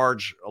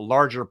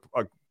larger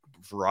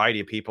variety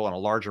of people and a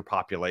larger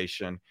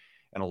population.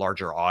 and a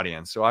larger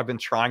audience. So I've been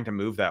trying to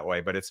move that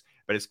way, but it's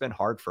been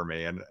hard for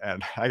me. And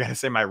I gotta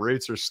say, my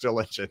roots are still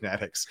in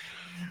genetics.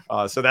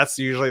 So that's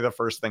usually the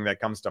first thing that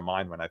comes to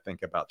mind when I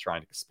think about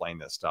trying to explain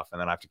this stuff. And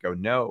then I have to go,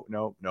 no,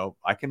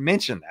 I can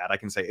mention that. I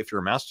can say, if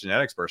you're a mouse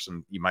genetics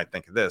person, you might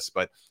think of this,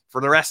 but for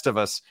the rest of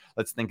us,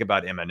 let's think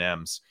about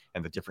M&Ms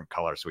and the different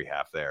colors we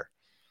have there.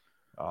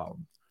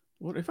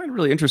 What I find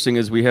really interesting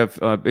is we have,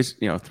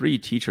 3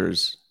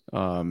 teachers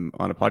on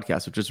a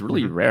podcast, which is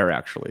really rare,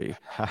 actually.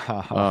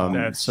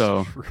 That's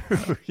so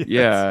true.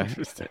 yeah,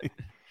 interesting.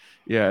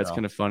 Yeah, it's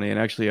kind of funny. And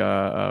actually,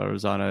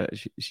 Rosanna,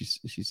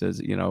 she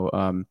says, she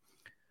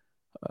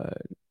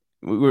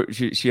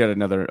had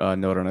another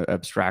note on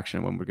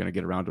abstraction when we're going to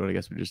get around to it. I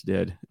guess we just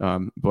did.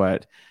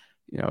 But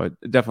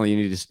definitely you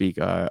need to speak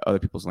other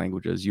people's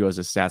languages. You as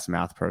a stats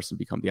math person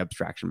become the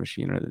abstraction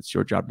machine, and it's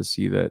your job to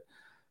see that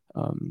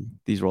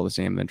these are all the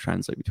same, and then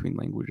translate between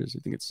languages.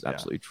 I think it's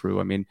absolutely true.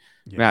 I mean,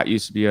 Matt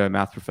used to be a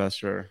math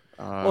professor.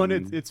 Well,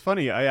 and it's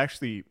funny.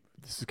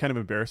 This is kind of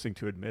embarrassing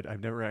to admit,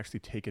 I've never actually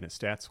taken a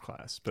stats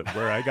class, but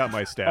where I got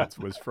my stats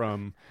was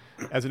from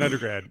as an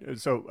undergrad.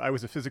 So I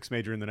was a physics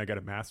major, and then I got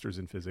a master's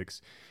in physics.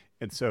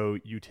 And so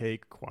you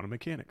take quantum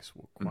mechanics.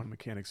 Well, quantum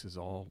mechanics is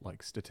all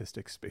like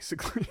statistics,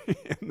 basically.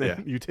 And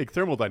then you take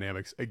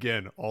thermodynamics,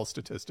 again, all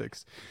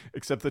statistics,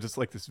 except that it's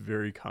like this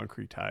very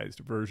concretized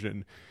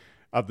version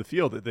of the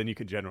field that then you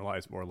can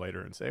generalize more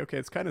later and say, okay,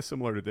 it's kind of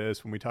similar to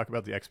this. When we talk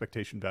about the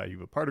expectation value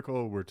of a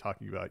particle, we're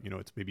talking about,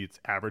 it's maybe its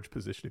average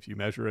position if you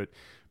measure it,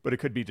 but it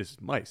could be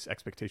just mice,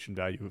 expectation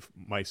value of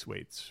mice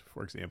weights,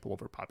 for example,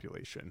 over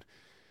population.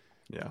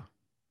 Yeah.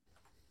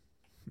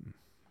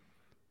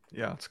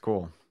 Yeah, it's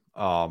cool.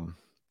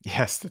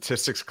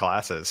 Statistics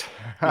classes.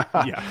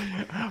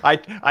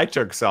 I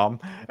took some,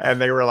 and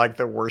they were like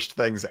the worst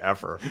things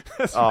ever.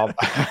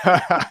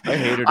 I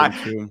hated them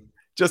too.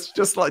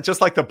 Just like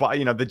the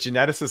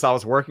geneticists I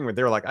was working with,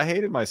 they were like, I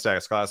hated my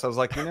statistics class. I was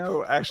like,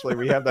 actually,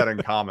 we have that in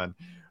common.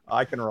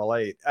 I can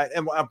relate.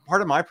 And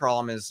part of my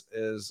problem is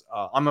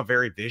I'm a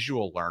very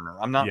visual learner.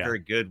 I'm not very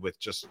good with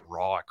just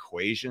raw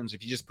equations.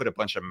 If you just put a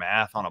bunch of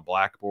math on a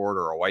blackboard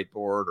or a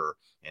whiteboard or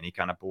any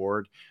kind of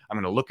board, I'm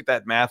going to look at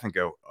that math and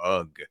go,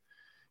 ugh,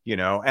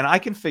 and I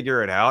can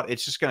figure it out.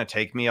 It's just going to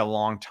take me a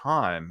long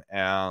time.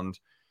 And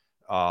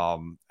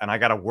I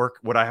got to work.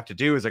 What I have to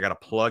do is I got to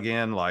plug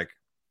in like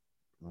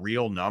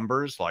real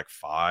numbers like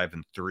 5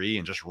 and 3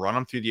 and just run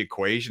them through the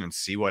equation and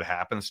see what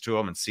happens to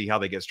them and see how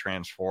they get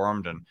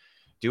transformed and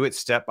do it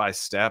step by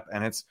step.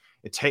 And it's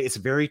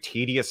very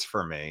tedious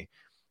for me.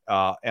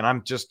 And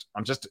I'm just,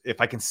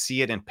 if I can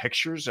see it in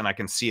pictures and I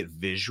can see it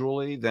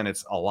visually, then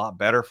it's a lot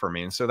better for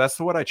me. And so that's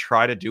what I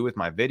try to do with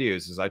my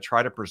videos is I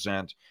try to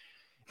present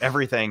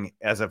everything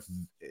as a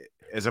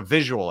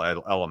visual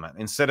element.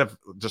 Instead of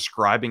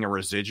describing a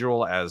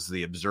residual as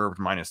the observed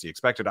minus the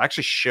expected, I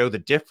actually show the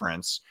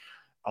difference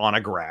on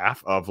a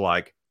graph of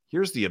like,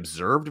 here's the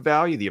observed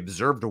value, the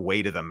observed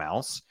weight of the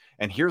mouse,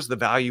 and here's the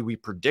value we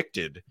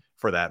predicted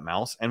for that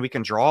mouse. And we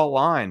can draw a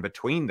line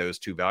between those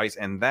two values,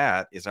 and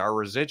that is our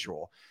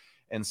residual.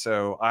 And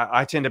so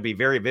I tend to be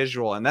very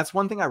visual, and that's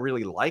one thing I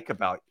really like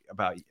about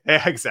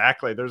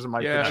exactly. There's my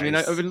pictures. I mean,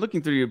 I've been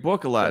looking through your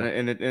book a lot,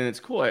 and it's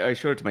cool. I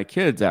showed it to my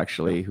kids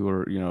actually, who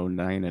are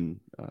 9 and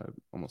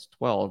almost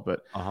 12,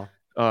 but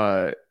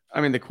I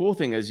mean, the cool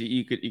thing is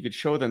you could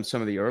show them some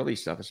of the early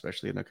stuff,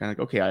 especially, and they're kind of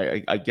like,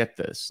 okay, I get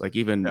this, like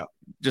even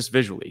just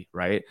visually,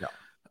 right?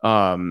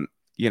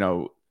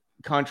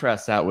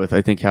 Contrast that with,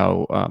 I think,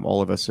 how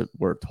all of us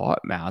were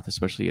taught math,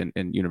 especially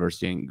in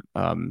university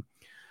and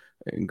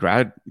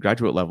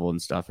graduate level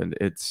and stuff, and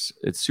it's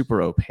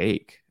super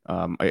opaque.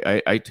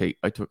 I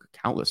took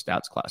countless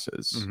stats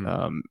classes,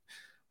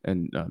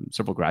 and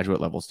several graduate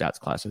level stats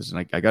classes,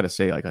 and I got to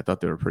say, like, I thought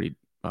they were pretty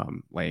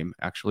lame,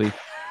 actually.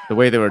 The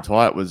way they were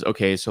taught was,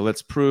 okay, so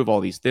let's prove all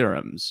these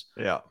theorems,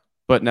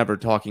 but never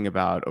talking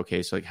about,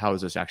 okay, so like, how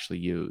is this actually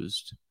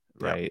used,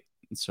 right?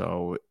 And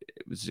so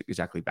it was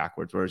exactly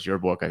backwards. Whereas your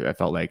book, I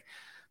felt like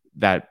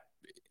that,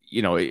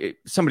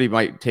 somebody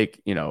might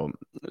take,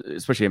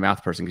 especially a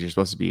math person, because you're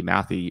supposed to be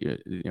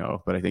mathy,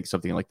 but I think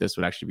something like this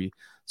would actually be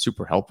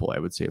super helpful, I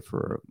would say,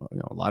 for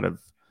a lot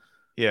of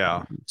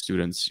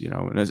students,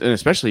 and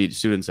especially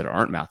students that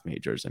aren't math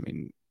majors. I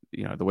mean,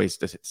 the way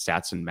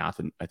stats and math,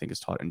 I think, is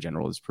taught in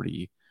general is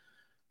pretty.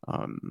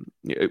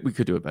 We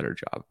could do a better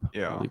job.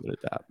 I'll leave it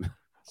at that.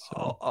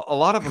 So. A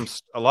lot of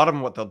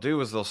them, what they'll do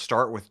is they'll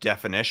start with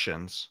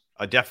definitions,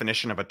 a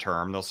definition of a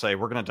term. They'll say,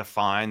 we're going to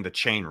define the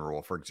chain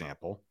rule, for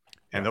example,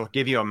 and they'll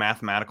give you a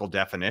mathematical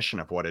definition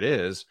of what it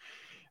is.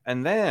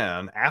 And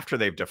then after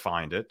they've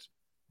defined it,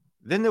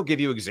 then they'll give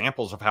you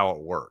examples of how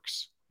it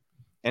works.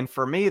 And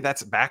for me,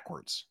 that's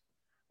backwards.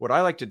 What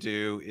I like to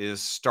do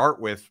is start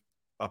with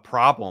a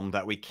problem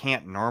that we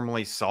can't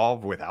normally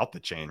solve without the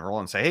chain rule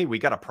and say, hey, we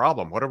got a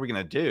problem. What are we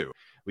going to do?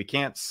 We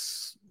can't,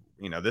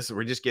 we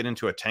just get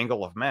into a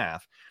tangle of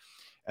math.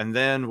 And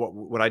then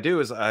what I do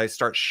is I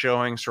start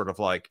showing sort of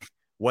like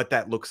what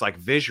that looks like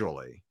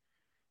visually.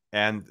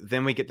 And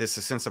then we get this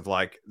sense of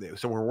like,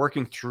 so we're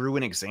working through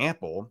an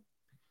example.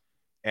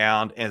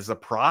 And as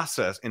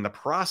in the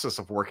process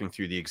of working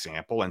through the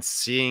example and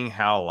seeing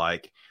how,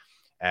 like,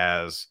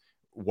 as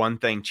one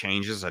thing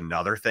changes,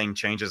 another thing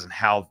changes, and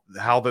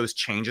how those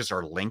changes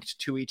are linked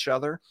to each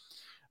other.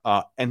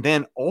 And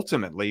then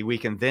ultimately we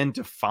can then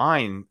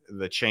define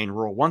the chain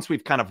rule once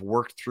we've kind of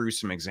worked through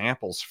some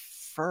examples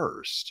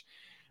first.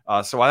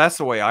 So that's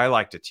the way I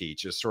like to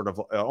teach, is sort of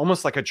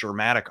almost like a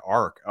dramatic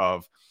arc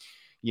of,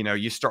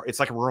 it's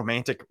like a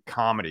romantic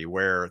comedy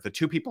where the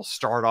two people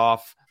start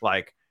off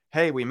like,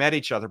 hey, we met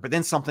each other, but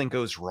then something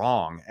goes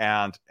wrong,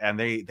 and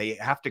they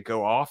have to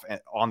go off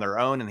on their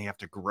own, and they have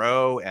to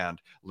grow and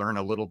learn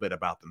a little bit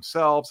about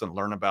themselves and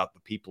learn about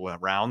the people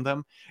around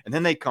them. And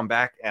then they come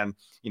back, and,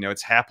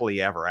 it's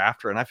happily ever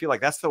after. And I feel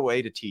like that's the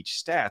way to teach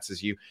stats,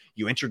 is you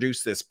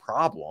introduce this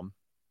problem,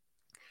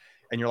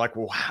 and you're like,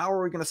 well, how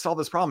are we going to solve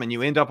this problem? And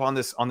you end up on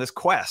this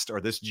quest or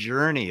this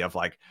journey of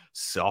like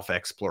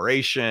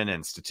self-exploration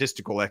and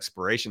statistical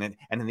exploration. And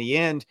in the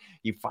end,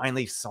 you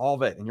finally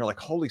solve it. And you're like,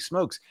 holy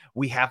smokes,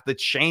 we have the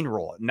chain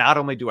rule. Not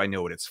only do I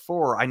know what it's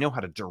for, I know how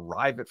to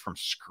derive it from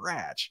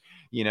scratch,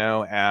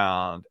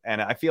 and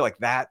I feel like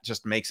that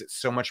just makes it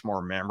so much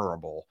more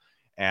memorable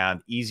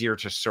and easier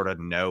to sort of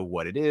know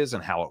what it is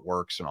and how it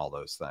works and all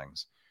those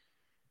things.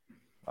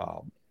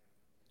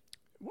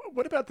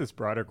 What about this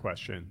broader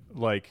question?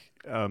 Like,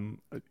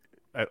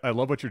 I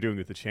love what you're doing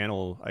with the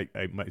channel.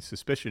 My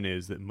suspicion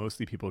is that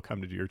mostly people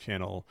come to your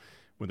channel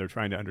when they're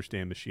trying to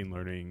understand machine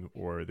learning,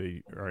 or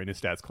they are in a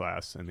stats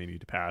class and they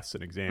need to pass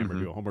an exam or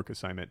do a homework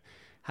assignment.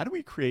 How do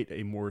we create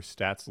a more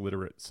stats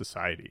literate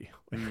society?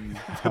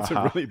 That's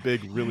a really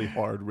big, really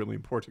hard, really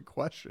important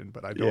question,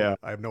 but I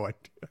have no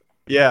idea.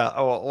 Yeah.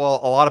 Well,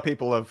 a lot of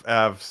people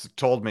have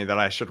told me that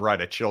I should write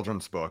a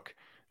children's book.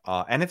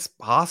 And it's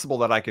possible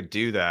that I could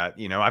do that.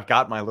 I've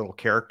got my little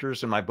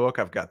characters in my book.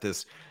 I've got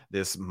this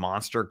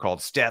monster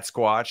called Stat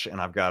Squatch,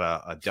 and I've got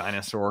a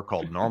dinosaur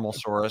called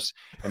Normalsaurus,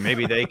 and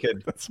maybe they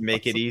could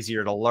make it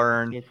easier to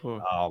learn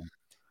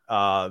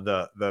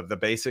the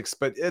basics.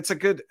 But it's a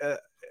good,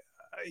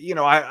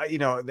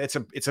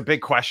 it's a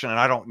big question, and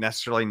I don't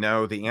necessarily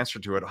know the answer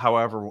to it.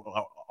 However,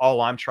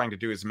 all I'm trying to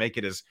do is make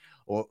it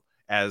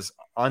as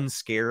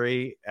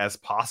unscary as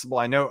possible.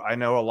 I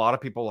know a lot of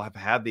people have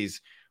had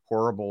these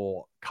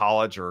horrible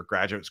college or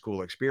graduate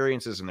school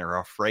experiences, and they're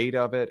afraid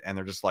of it, and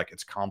they're just like,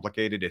 it's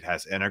complicated, it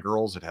has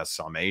integrals, it has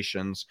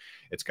summations,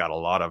 it's got a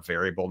lot of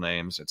variable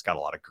names, it's got a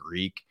lot of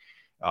Greek,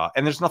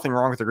 and there's nothing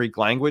wrong with the Greek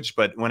language,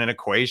 but when an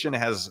equation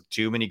has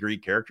too many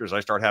Greek characters,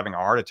 I start having a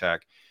heart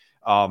attack.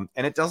 And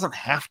it doesn't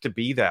have to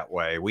be that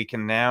way. We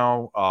can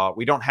now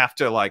we don't have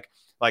to like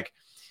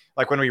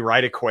when we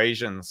write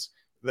equations,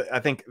 I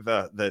think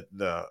it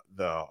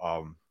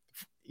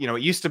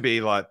used to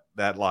be like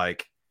that,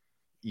 like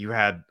you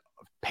had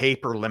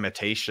paper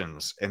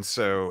limitations.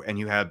 And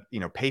you had,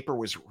 paper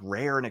was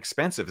rare and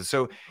expensive. And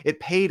so it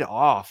paid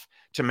off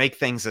to make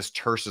things as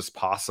terse as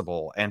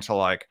possible. And to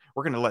like,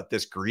 we're going to let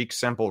this Greek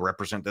symbol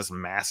represent this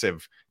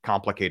massive,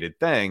 complicated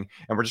thing.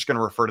 And we're just going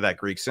to refer to that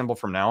Greek symbol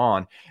from now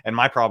on. And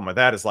my problem with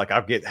that is like,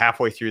 I'll get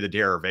halfway through the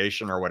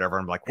derivation or whatever.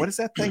 I'm like, what does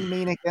that thing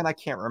mean again? I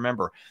can't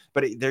remember.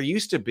 But there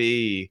used to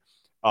be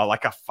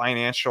like a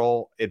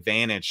financial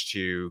advantage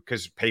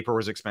because paper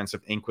was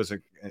expensive, ink was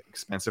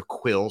expensive,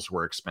 quills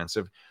were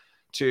expensive,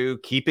 to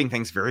keeping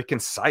things very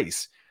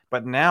concise.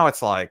 But now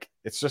it's like,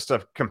 it's just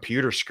a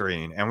computer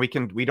screen, and we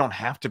don't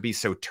have to be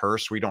so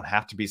terse. We don't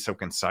have to be so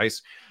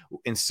concise.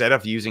 Instead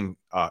of using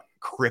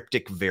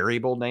cryptic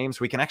variable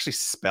names, we can actually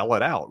spell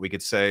it out. We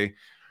could say,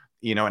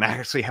 and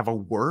actually have a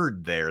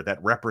word there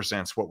that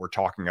represents what we're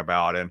talking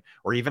about,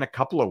 or even a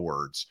couple of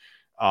words.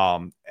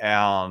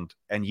 And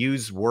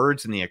use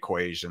words in the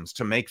equations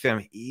to make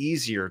them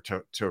easier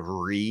to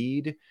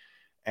read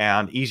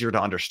and easier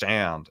to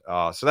understand.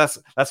 So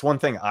that's one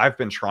thing I've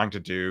been trying to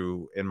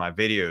do in my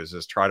videos,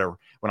 is try to,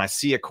 when I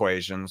see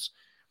equations,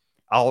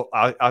 I'll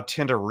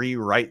tend to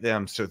rewrite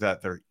them so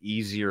that they're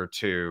easier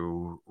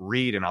to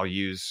read. And I'll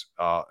use,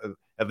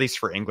 at least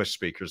for English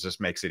speakers, this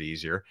makes it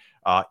easier,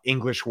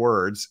 English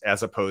words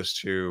as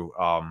opposed to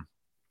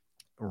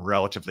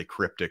relatively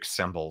cryptic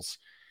symbols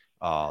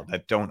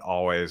that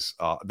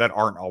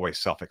aren't always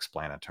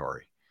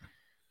self-explanatory.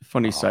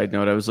 Funny side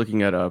note, I was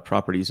looking at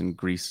properties in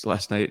Greece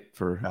last night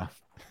for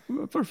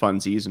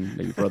funsies and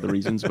maybe for other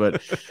reasons, but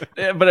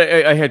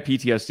I had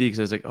PTSD because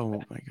I was like,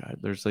 oh my God,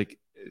 there's like,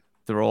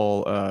 they're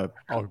all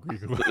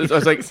Greek. I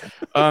was like, so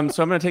I'm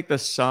going to take the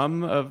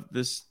sum of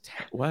this.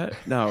 What?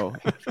 No.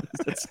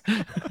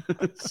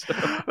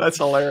 That's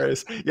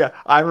hilarious. Yeah.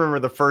 I remember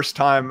the first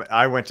time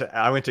I went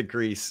to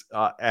Greece,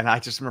 and I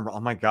just remember, oh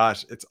my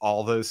gosh, it's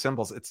all those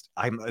symbols.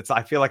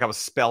 I feel like I was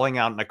spelling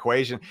out an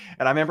equation,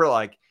 and I remember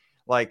like,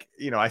 I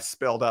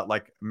spelled out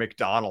like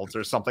McDonald's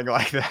or something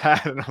like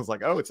that. And I was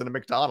like, oh, it's in a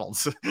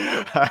McDonald's.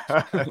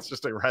 It's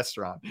just a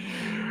restaurant.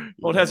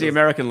 Well, it has the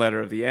American letter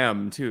of the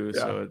M too.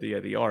 Yeah. So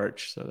the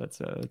arch. So that's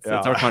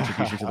our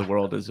contribution to the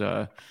world, is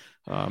that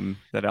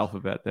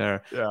alphabet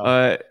there.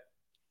 Yeah.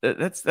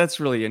 That's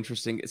really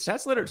interesting.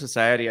 Stats literate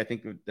society, I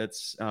think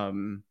that's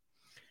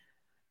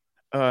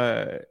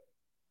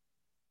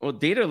Well,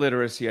 data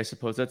literacy, I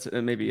suppose that's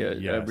maybe a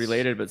Yes.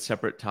 related but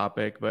separate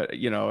topic. But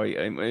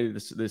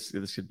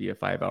this could be a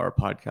 5-hour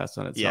podcast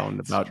on its own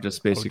about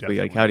just basically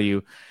like how do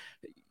you,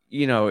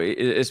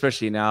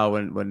 especially now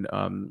when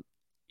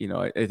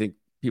I think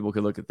people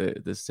could look at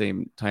the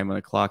same time on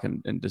a clock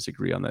and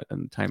disagree on that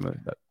and the time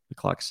that the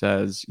clock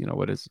says,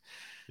 what is,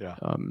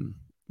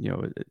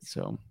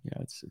 so yeah,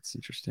 it's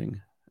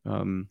interesting.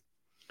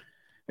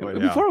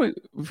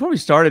 Before we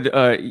started,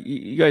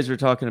 you guys were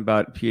talking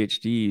about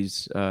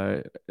PhDs.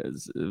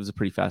 It was a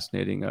pretty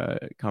fascinating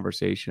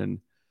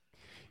conversation.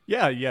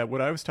 Yeah.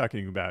 What I was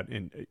talking about,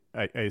 and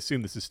I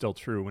assume this is still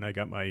true. When I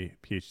got my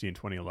PhD in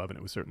 2011,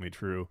 it was certainly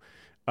true.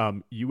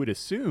 You would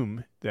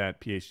assume that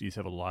PhDs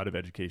have a lot of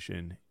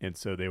education, and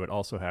so they would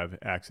also have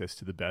access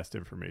to the best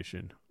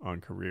information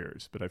on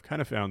careers. But I've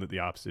kind of found that the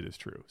opposite is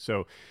true.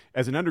 So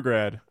as an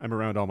undergrad, I'm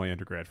around all my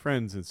undergrad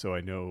friends, and so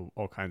I know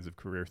all kinds of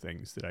career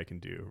things that I can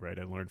do, right?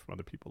 I learned from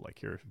other people, like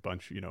here's a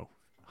bunch,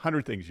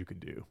 100 things you can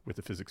do with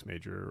a physics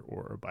major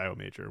or a bio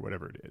major, or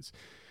whatever it is.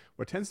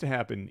 What tends to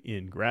happen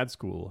in grad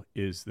school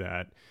is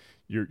that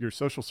your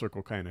social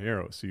circle kind of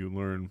narrows. So you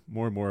learn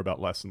more and more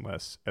about less and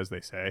less, as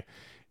they say.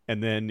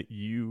 And then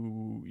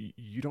you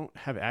don't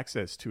have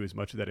access to as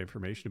much of that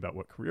information about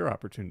what career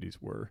opportunities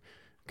are.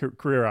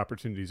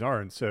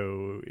 And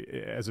so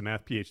as a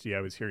math PhD,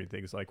 I was hearing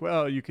things like,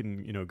 well, you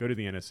can, go to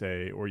the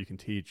NSA, or you can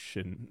teach,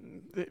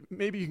 and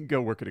maybe you can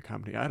go work at a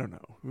company. I don't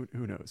know.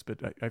 Who knows?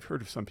 But I've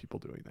heard of some people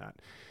doing that.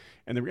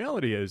 And the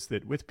reality is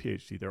that with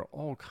PhD, there are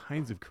all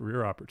kinds of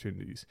career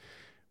opportunities,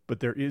 but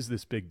there is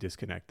this big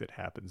disconnect that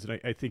happens. And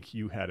I think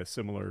you had a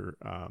similar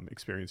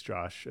experience,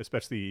 Josh,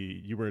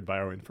 especially you were in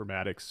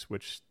bioinformatics,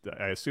 which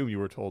I assume you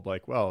were told,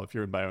 like, well, if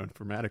you're in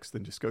bioinformatics,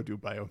 then just go do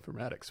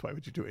bioinformatics. Why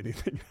would you do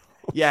anything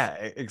else? Yeah,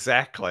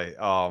 exactly.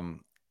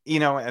 And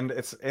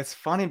it's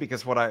funny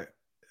because I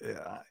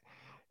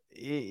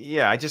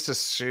just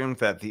assumed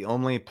that the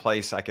only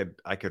place I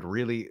could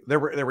really, there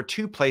were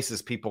two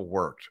places people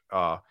worked.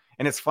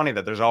 And it's funny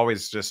that there's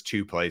always just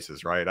two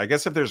places, right? I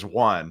guess if there's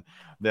one,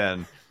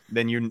 then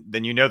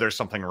there's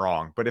something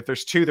wrong. But if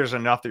there's two, there's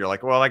enough that you're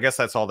like, well, I guess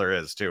that's all there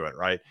is to it,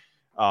 right?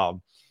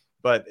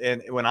 But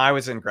when I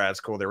was in grad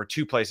school, there were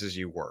two places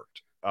you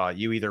worked.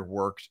 You either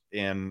worked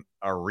in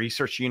a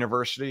research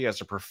university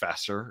as a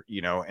professor,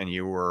 and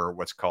you were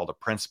what's called a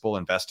principal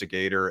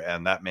investigator,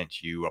 and that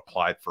meant you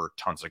applied for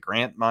tons of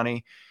grant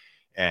money,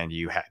 and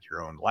you had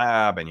your own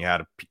lab, and you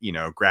had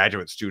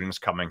graduate students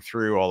coming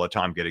through all the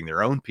time getting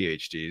their own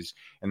PhDs,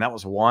 and that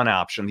was one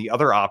option. The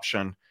other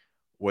option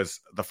was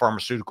the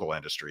pharmaceutical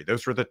industry.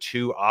 Those were the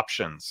two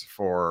options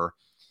for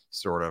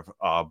sort of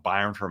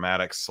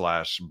bioinformatics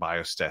 /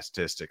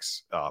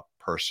 biostatistics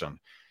person.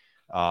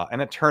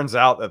 And it turns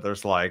out that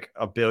there's like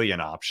a billion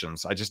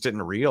options. I just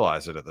didn't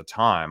realize it at the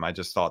time. I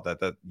just thought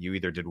that you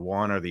either did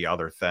one or the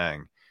other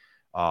thing.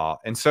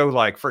 And so,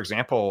 like, for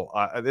example,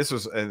 this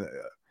was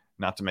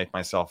not to make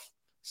myself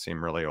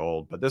seem really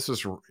old, but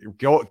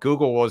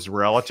Google was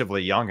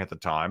relatively young at the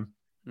time.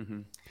 Mm-hmm.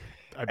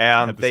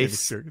 And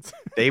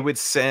they would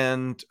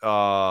send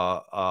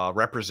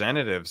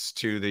representatives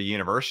to the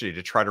university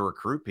to try to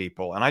recruit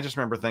people. And I just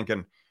remember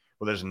thinking,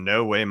 well, there's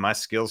no way my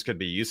skills could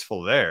be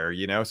useful there,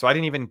 so I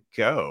didn't even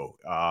go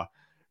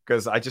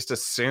because I just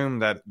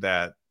assumed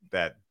that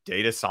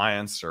data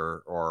science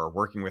or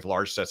working with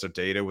large sets of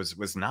data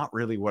was not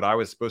really what I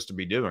was supposed to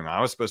be doing. I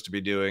was supposed to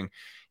be doing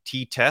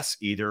t-tests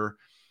either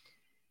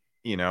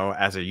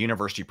as a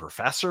university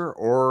professor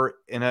or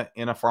in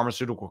a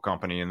pharmaceutical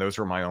company, and those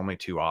were my only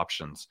two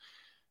options.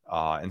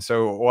 And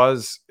so it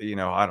was,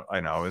 I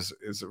know it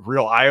was a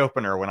real eye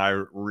opener when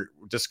I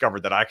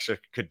discovered that I actually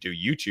could do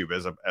YouTube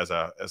as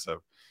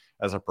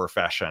a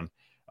profession.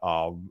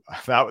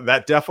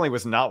 That definitely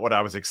was not what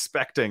I was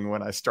expecting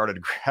when I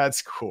started grad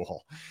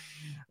school.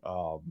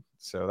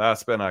 So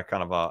that's been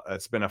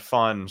it's been a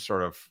fun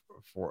sort of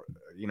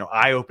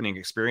eye-opening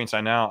experience.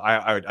 I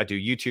do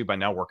YouTube. I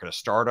now work at a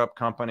startup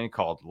company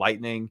called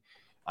Lightning.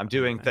 I'm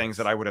doing things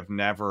that I would have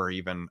never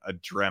even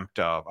dreamt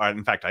of.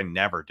 In fact, I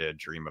never did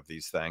dream of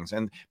these things.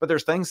 But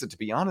there's things that, to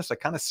be honest, I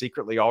kind of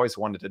secretly always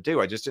wanted to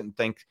do. I just didn't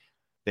think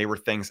they were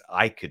things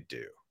I could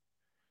do.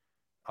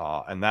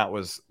 And that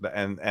was,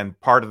 and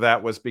part of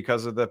that was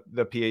because of the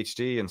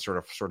PhD and sort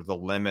of the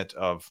limit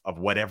of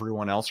what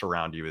everyone else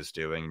around you is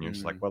doing. And you're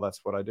just like, well,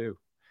 that's what I do.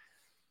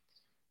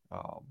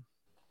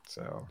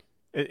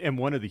 And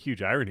one of the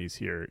huge ironies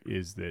here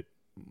is that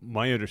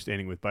my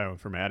understanding with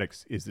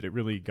bioinformatics is that it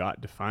really got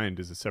defined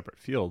as a separate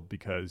field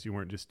because you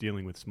weren't just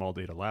dealing with small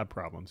data lab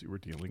problems, you were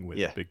dealing with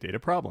big data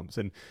problems.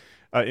 And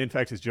in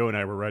fact, as Joe and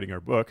I were writing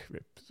our book,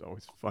 it's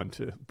always fun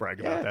to brag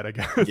about that, I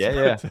guess.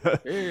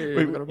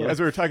 As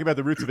we were talking about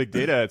the roots of big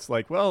data, it's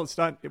like, well,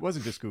 it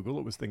wasn't just Google,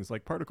 it was things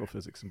like particle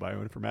physics and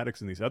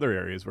bioinformatics and these other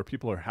areas where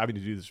people are having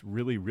to do this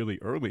really, really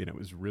early, and it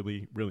was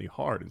really, really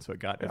hard. And so it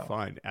got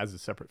defined as a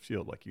separate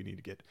field, like you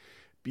need to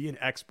be an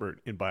expert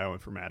in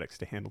bioinformatics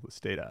to handle this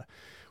data,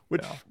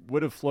 which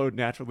would have flowed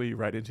naturally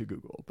right into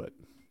Google, but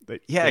they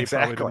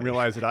probably didn't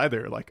realize it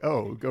either. Like,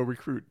 oh, go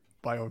recruit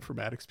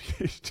bioinformatics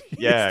PhD.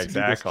 Yeah,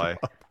 exactly.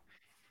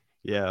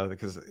 Yeah,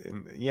 because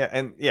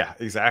yeah,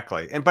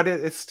 exactly. And but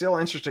it's still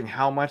interesting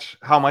how much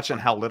and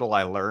how little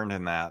I learned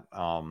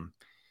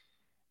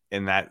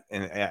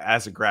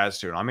as a grad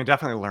student. I mean,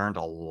 definitely learned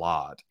a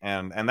lot.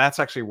 And that's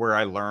actually where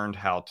I learned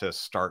how to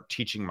start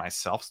teaching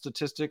myself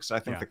statistics. I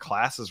think Yeah. the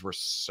classes were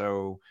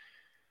so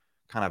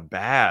kind of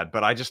bad,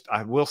 but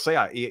I will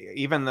say,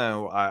 even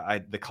though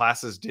the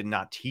classes did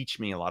not teach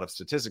me a lot of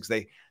statistics,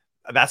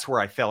 that's where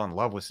I fell in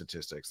love with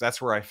statistics.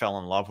 That's where I fell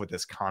in love with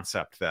this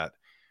concept that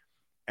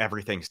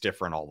everything's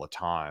different all the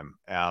time.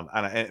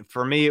 And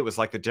for me, it was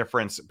like the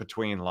difference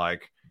between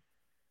like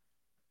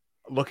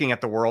looking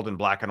at the world in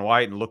black and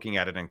white and looking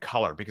at it in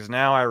color, because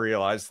now I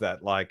realize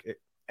that like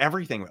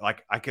everything,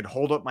 like I could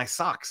hold up my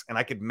socks and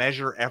I could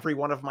measure every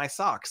one of my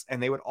socks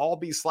and they would all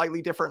be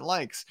slightly different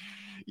lengths,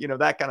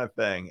 that kind of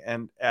thing.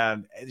 And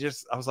it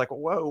just, I was like,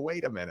 whoa,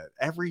 wait a minute,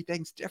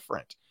 everything's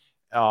different.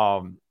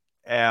 And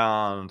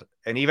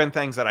even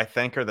things that I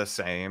think are the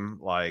same,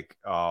 like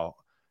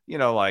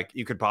like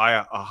you could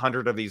buy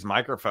 100 of these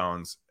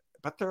microphones,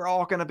 but they're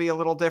all going to be a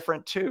little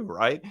different too,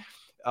 right?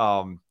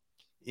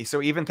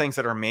 So even things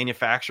that are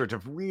manufactured to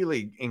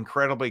really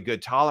incredibly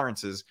good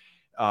tolerances,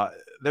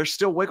 there's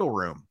still wiggle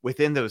room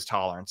within those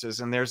tolerances,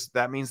 and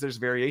that means there's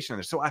variation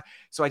there. So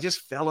I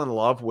just fell in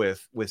love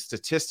with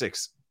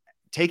statistics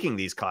taking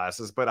these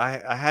classes, but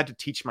I had to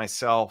teach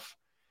myself.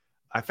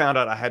 I found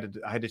out I had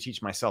to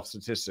teach myself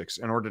statistics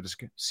in order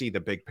to see the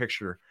big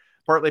picture.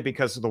 Partly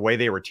because the way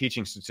they were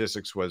teaching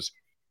statistics was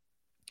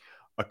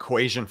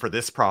equation for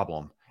this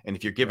problem. And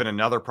if you're given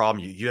another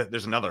problem,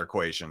 there's another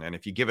equation. And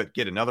if you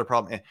get another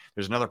problem,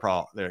 there's another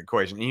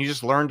equation.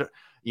 And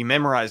you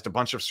memorized a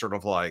bunch of sort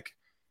of like,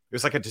 it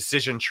was like a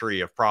decision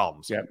tree of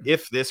problems. Yep.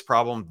 If this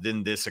problem,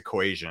 then this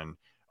equation.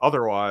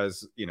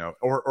 Otherwise,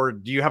 or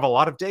do you have a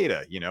lot of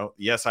data?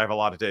 Yes, I have a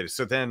lot of data.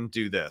 So then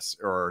do this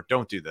or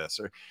don't do this,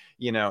 or,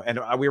 and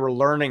we were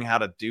learning how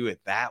to do it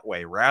that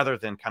way rather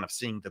than kind of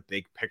seeing the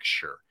big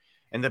picture.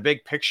 And the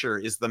big picture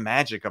is the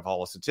magic of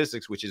all of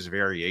statistics, which is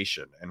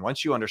variation. And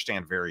once you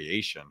understand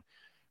variation,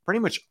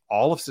 pretty much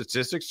all of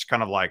statistics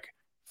kind of like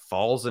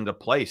falls into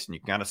place, and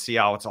you kind of see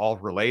how it's all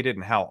related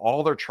and how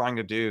all they're trying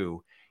to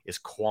do is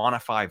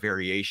quantify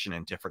variation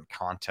in different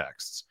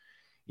contexts,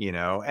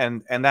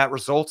 and that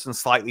results in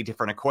slightly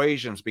different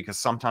equations because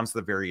sometimes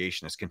the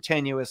variation is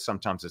continuous,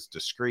 sometimes it's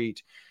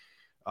discrete.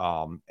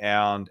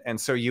 And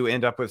so you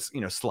end up with,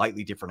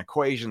 slightly different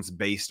equations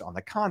based on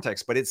the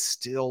context, but it's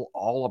still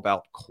all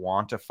about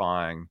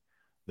quantifying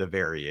the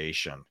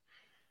variation.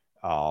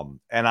 And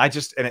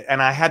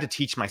I had to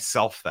teach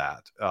myself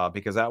that,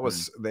 because that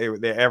was,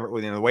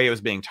 the way it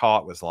was being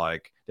taught was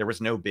like, there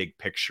was no big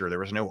picture. There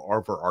was no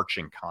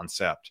overarching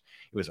concept.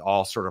 It was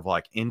all sort of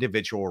like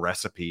individual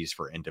recipes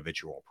for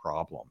individual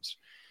problems.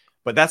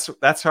 But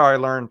that's how I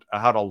learned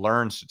how to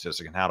learn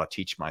statistics and how to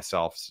teach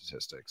myself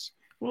statistics.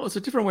 Well, it's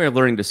a different way of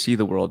learning to see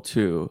the world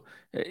too,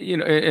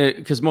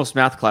 because most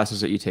math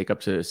classes that you take up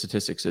to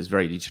statistics is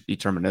very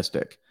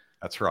deterministic.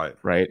 That's right.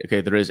 Right.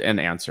 Okay. There is an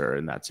answer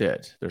and that's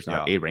it. There's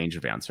not Yeah. a range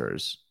of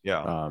answers.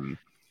 Yeah.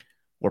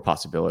 Or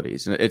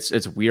possibilities. And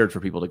it's weird for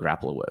people to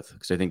grapple with,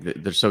 because I think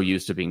that they're so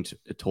used to being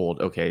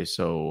told, okay,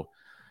 so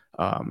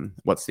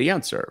what's the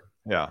answer?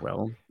 Yeah.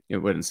 Well,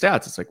 but in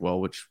stats, it's like, well,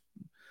 which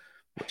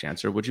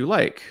answer would you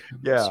like?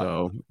 Yeah.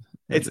 So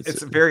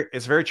it's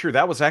very true.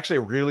 That was actually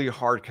a really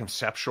hard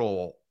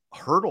conceptual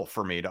hurdle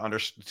for me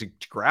to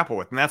grapple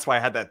with. And that's why I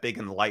had that big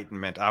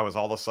enlightenment. I was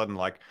all of a sudden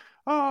like,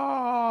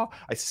 I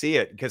see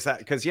it, because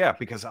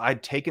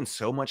I'd taken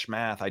so much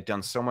math. I'd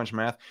done so much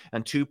math,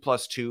 and 2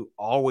 + 2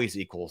 always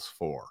equals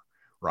 4.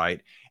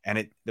 Right.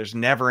 And there's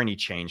never any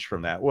change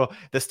from that. Well,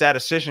 the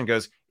statistician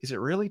goes, is it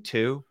really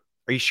 2?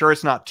 Are you sure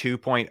it's not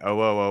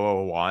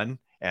 2.00001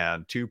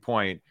 and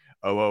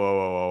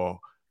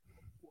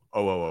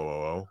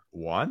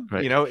 2.0000001?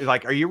 Right.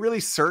 Like, are you really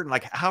certain?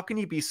 Like, how can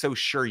you be so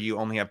sure you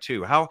only have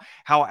 2? How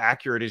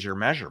accurate is your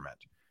measurement?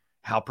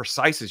 How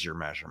precise is your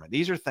measurement?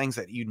 These are things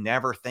that you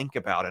never think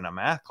about in a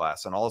math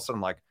class. And all of a sudden,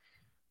 I'm like,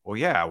 well,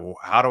 yeah, well,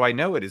 how do I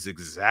know it is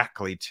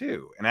exactly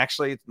 2? And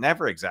actually, it's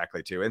never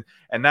exactly 2.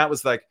 And that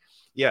was like,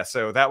 yeah,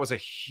 so that was a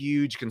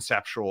huge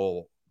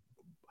conceptual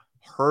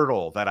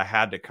hurdle that I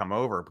had to come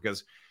over,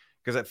 because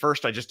at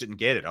first I just didn't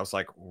get it. I was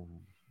like,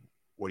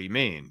 what do you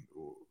mean?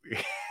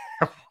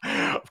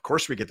 Of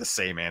course we get the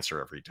same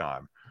answer every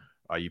time.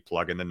 You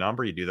plug in the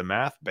number, you do the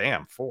math,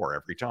 bam, 4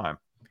 every time.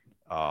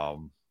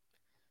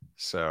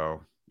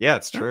 So yeah,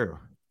 it's true.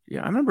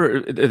 Yeah, I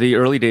remember the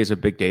early days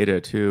of big data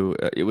too.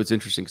 It was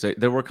interesting because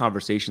there were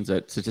conversations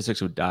that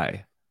statistics would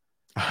die,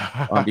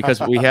 because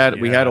we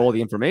had all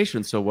the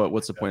information. So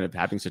what's the point of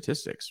having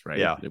statistics, right?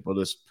 Yeah. We'll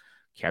just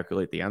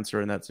calculate the answer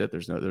and that's it.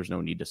 There's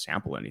no need to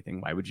sample anything.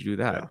 Why would you do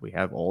that? Yeah. We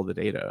have all the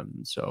data.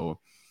 And so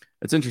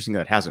it's interesting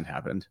that hasn't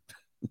happened.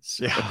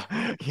 So.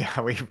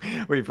 Yeah.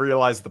 We've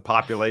realized the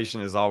population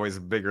is always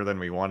bigger than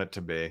we want it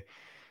to be.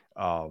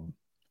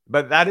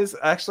 But that is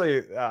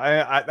actually,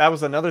 that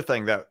was another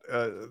thing that,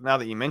 now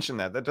that you mentioned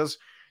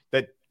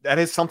that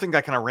is something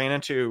that kind of ran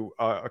into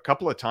a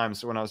couple of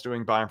times when I was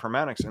doing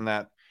bioinformatics, and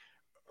that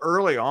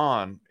early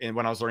on, and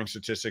when I was learning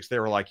statistics, they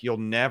were like, you'll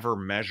never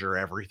measure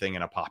everything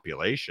in a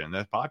population.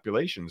 The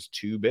population's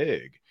too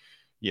big,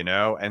 you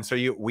know? And so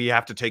we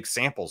have to take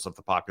samples of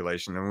the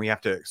population, and we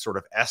have to sort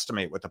of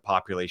estimate what the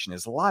population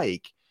is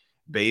like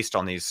based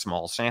on these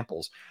small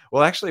samples.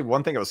 Well, actually,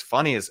 one thing that was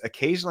funny is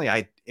occasionally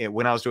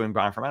when I was doing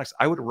bioinformatics,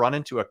 I would run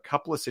into a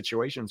couple of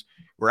situations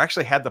where I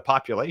actually had the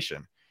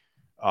population.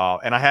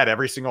 And I had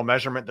every single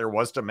measurement there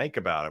was to make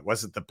about it.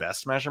 Was it the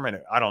best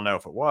measurement? I don't know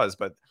if it was,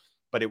 but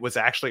it was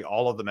actually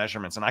all of the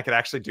measurements. And I could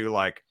actually do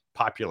like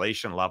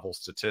population level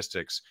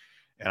statistics.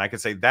 And I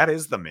could say that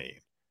is the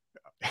mean.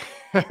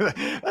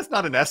 That's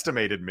not an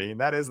estimated mean.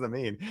 That is the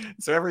mean.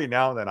 So every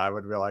now and then I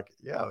would be like,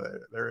 yeah,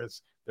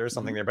 there's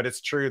something there, but it's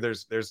true.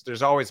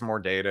 There's always more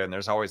data, and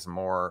there's always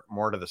more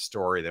to the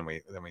story than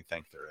we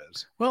think there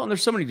is. Well, and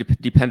there's so many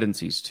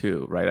dependencies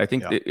too, right? I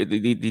think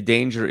the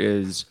danger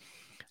is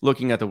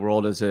looking at the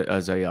world as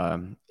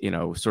a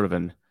sort of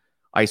an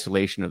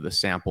isolation of the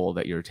sample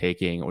that you're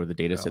taking or the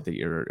data set that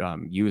you're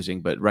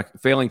using, but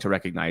failing to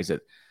recognize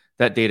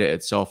that data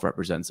itself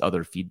represents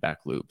other feedback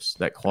loops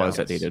that cause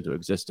that data into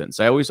existence.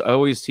 I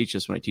always teach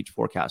this when I teach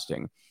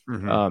forecasting.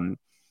 Mm-hmm.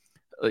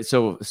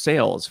 So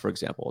sales, for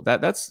example,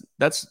 that's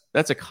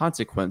a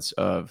consequence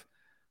of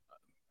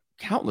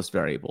countless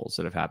variables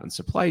that have happened: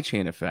 supply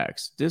chain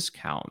effects,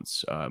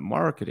 discounts,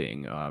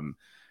 marketing,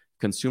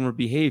 consumer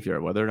behavior,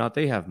 whether or not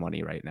they have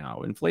money right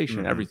now,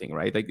 inflation, everything,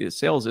 right? Like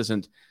sales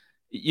isn't,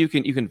 you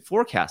can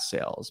forecast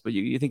sales, but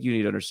you think you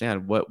need to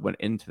understand what went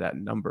into that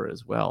number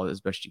as well,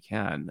 as best you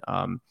can.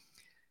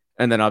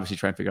 And then obviously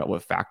try and figure out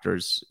what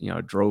factors,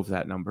 drove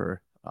that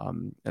number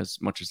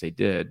as much as they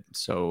did.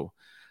 So,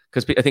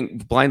 because I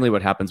think blindly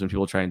what happens when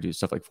people try and do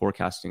stuff like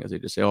forecasting is they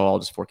just say, oh, I'll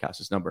just forecast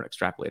this number and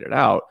extrapolate it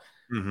out.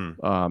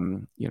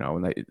 And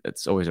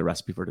it's always a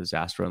recipe for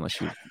disaster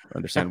unless you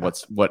understand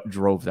what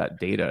drove that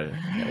data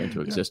into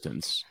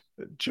existence.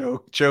 Joe,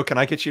 can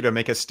I get you to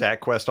make a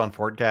stat quest on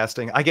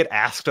forecasting? I get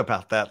asked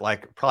about that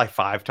like probably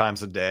 5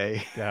 times a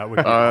day. Yeah, would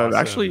be awesome.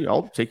 Actually,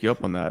 I'll take you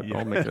up on that. Yes.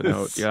 I'll make a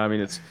note. Yeah, I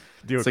mean, it's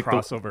a like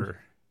crossover.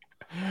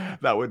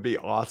 That would be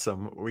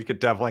awesome. We could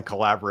definitely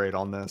collaborate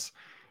on this.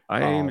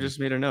 I just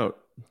made a note.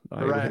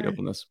 I will hit you up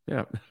on this.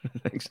 Yeah,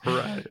 thanks.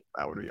 Right,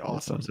 that would be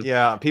awesome.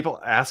 Yeah,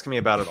 people ask me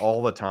about it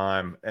all the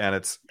time, and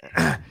it's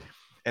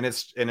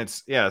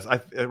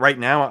right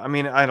now. I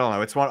mean, I don't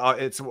know.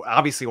 It's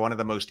obviously one of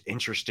the most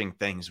interesting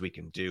things we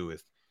can do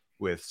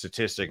with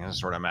statistics and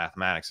sort of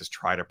mathematics is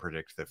try to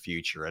predict the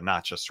future and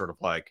not just sort of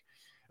like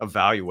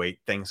evaluate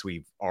things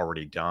we've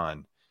already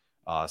done.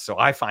 So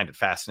I find it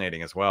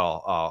fascinating as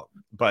well.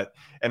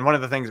 And one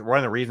of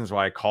the reasons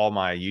why I call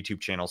my YouTube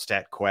channel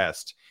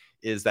StatQuest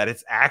is that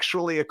it's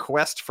actually a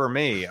quest for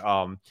me.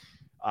 A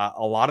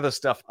lot of the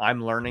stuff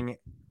I'm learning,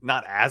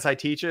 not as I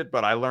teach it,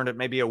 but I learned it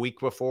maybe a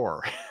week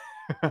before.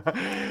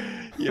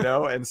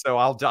 And so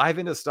I'll dive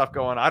into stuff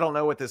going, I don't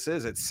know what this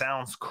is. It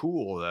sounds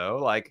cool though.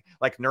 Like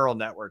neural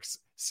networks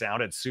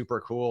sounded super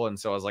cool. And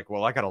so I was like,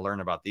 well, I got to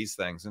learn about these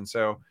things. And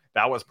so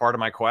that was part of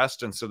my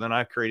quest. And so then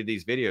I created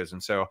these videos.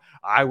 And so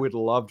I would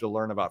love to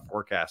learn about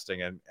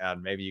forecasting, and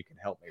maybe you can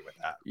help me with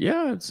that.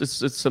 Yeah,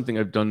 it's something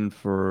I've done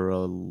for a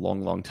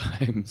long, long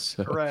time.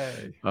 So,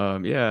 hooray.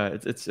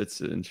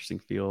 It's an interesting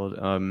field.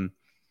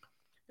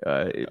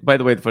 By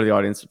the way, for the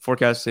audience,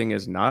 forecasting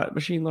is not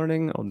machine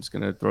learning. I'm just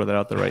going to throw that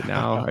out there right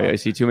now. I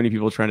see too many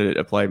people trying to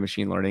apply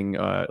machine learning,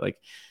 like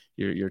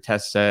your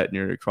test set and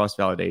your cross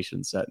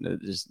validation set,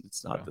 and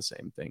it's not the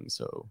same thing.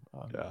 So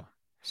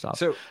stop.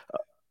 So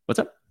what's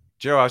up,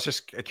 Joe? I was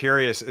just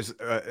curious. Is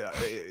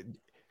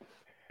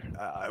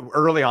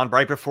early on,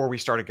 right before we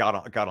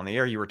got on the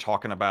air, you were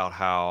talking about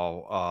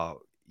how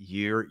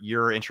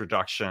your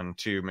introduction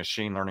to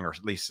machine learning, or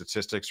at least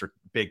statistics or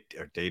big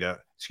data,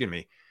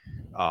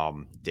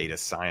 data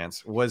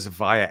science, was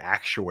via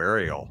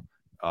actuarial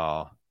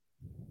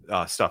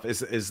stuff.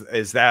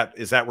 Is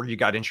that where you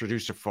got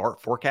introduced to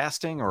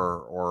forecasting,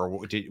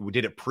 or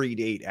did it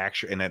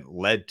predate and it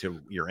led to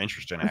your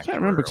interest in actuarial? I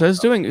can't remember,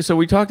 because so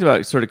we talked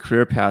about sort of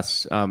career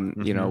paths,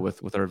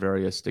 with our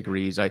various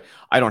degrees. I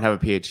don't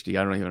have a PhD.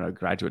 I don't even have a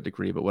graduate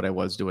degree, but what I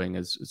was doing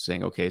is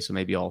saying, okay, so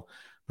maybe I'll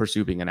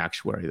pursue being an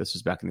actuary. This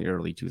is back in the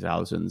early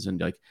 2000s.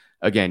 And like,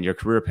 again, your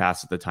career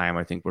paths at the time,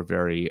 I think, were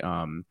very, it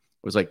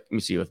was like, let me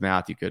see, with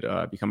math, you could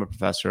become a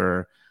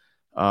professor,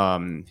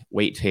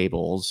 wait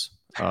tables,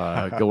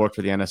 go work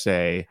for the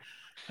NSA,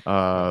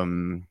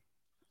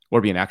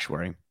 or be an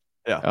actuary.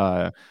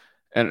 Yeah.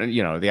 And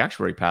the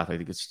actuary path, I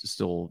think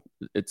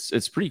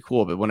it's pretty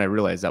cool. But when I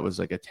realized that was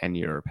like a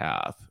 10-year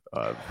path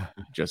of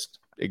just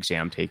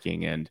exam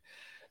taking and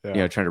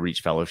trying to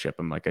reach fellowship,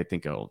 I'm like, I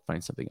think I'll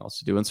find something else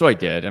to do. And so I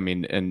did. I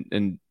mean,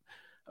 and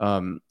I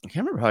can't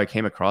remember how I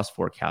came across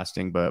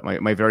forecasting, but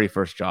my very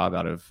first job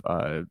out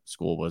of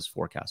school was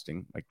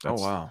forecasting. Like,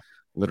 that's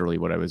literally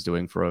what I was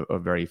doing for a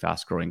very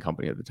fast growing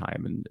company at the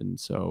time. And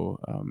so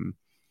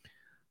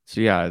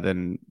yeah,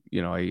 then,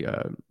 I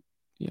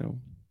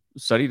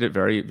studied it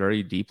very,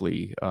 very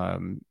deeply,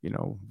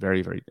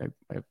 very, very,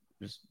 I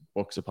just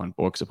books upon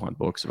books upon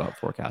books about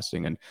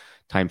forecasting and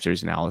time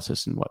series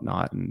analysis and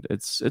whatnot. And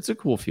it's a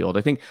cool field.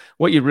 I think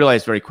what you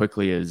realize very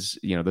quickly is,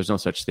 there's no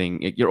such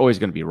thing. You're always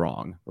going to be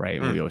wrong,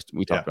 right?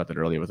 We talked about that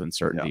earlier with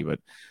uncertainty, but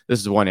this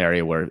is one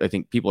area where I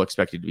think people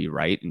expect you to be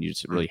right, and you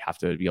just really have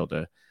to be able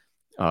to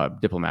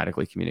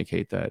diplomatically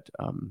communicate that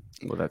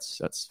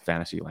that's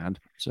fantasy land.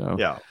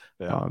 So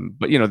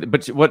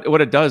but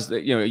what it does,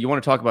 you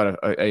want to talk about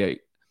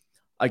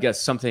I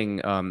guess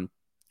something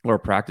or a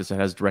practice that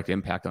has direct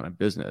impact on a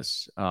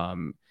business,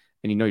 and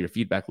your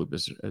feedback loop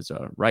is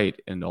right,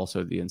 and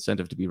also the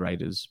incentive to be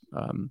right is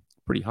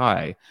pretty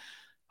high.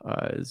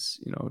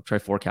 Try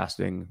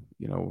forecasting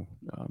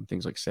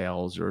things like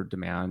sales or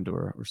demand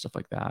or stuff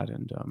like that,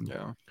 and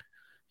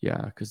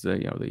because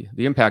the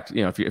impact,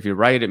 if you're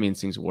right, it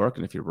means things work,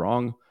 and if you're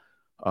wrong,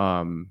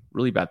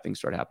 really bad things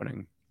start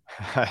happening.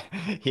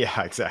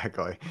 Yeah,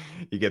 exactly.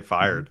 You get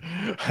fired.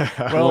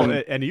 Well,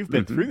 and you've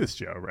been through this,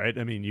 Joe, right?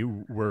 I mean,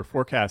 you were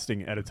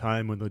forecasting at a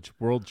time when the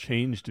world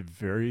changed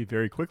very,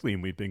 very quickly,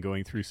 and we've been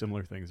going through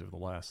similar things over the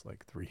last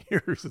 3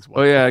 years as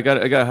well. Oh yeah, I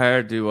got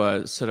hired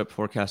to set up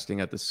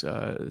forecasting at this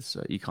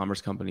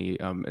e-commerce company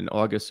in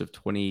August of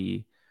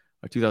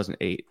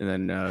 2008, and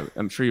then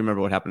I'm sure you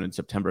remember what happened in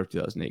September of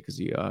 2008, because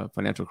the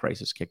financial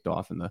crisis kicked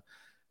off and the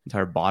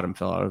entire bottom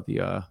fell out of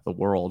the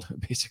world,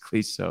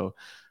 basically. So.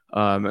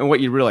 And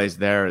what you realize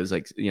there is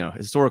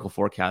historical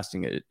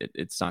forecasting,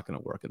 it's not going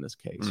to work in this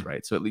case,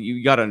 right? So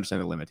you got to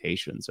understand the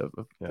limitations of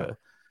the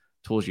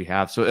tools you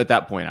have. So at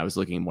that point, I was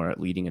looking more at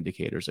leading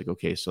indicators,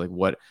 okay, so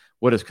what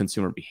is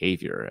consumer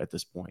behavior at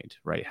this point,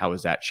 right? How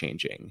is that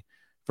changing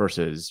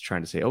versus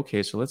trying to say,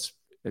 okay, so let's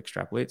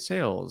extrapolate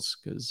sales,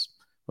 because,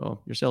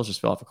 well, your sales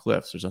just fell off a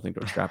cliff. So there's nothing to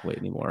extrapolate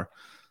anymore.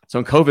 So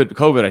in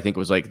COVID, I think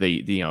was like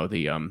the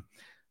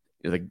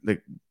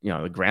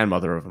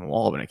grandmother of them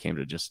all when it came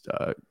to just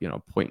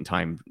point in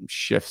time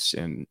shifts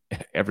in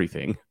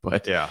everything.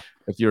 But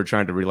if you were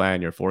trying to rely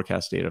on your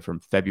forecast data from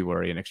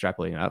February and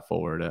extrapolating that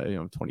forward,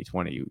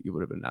 2020, you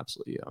would have been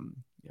absolutely in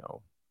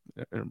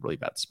a really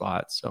bad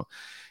spot. So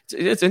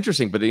it's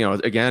interesting, but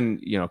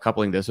again,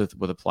 coupling this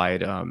with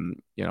applied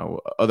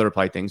other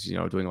applied things,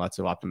 doing lots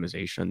of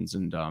optimizations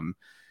and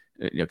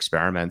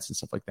experiments and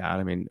stuff like that.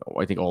 I mean,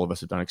 I think all of us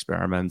have done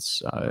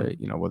experiments,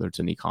 whether it's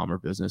an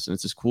e-commerce business, and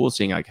it's just cool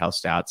seeing how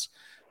stats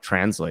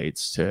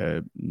translates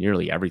to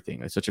nearly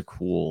everything. It's such a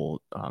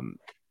cool,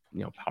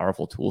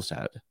 powerful tool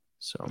set.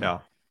 So yeah,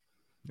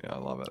 I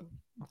love it.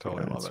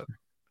 Totally love it.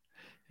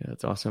 Yeah,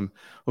 that's awesome.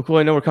 Well, cool.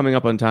 I know we're coming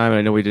up on time, and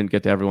I know we didn't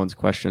get to everyone's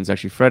questions.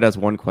 Actually, Fred has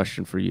one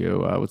question for you.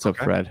 What's up,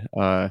 Fred?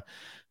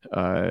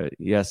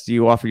 Yes. Do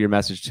you offer your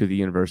message to the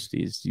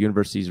universities? Do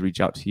universities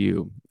reach out to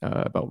you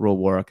about real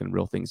work and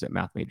real things that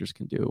math majors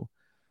can do?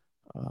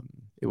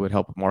 It would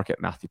help market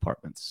math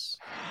departments.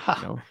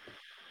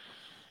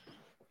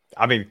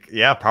 I mean,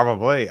 yeah,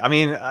 probably. I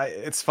mean,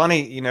 it's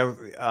funny,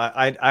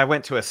 I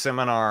went to a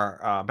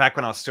seminar back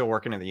when I was still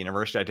working at the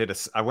university.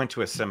 I went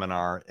to a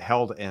seminar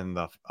held in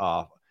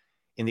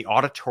the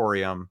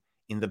auditorium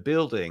in the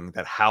building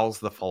that housed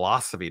the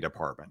philosophy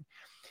department.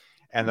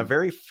 And the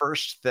very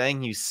first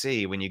thing you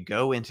see when you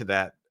go into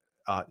that,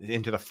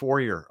 into the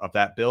foyer of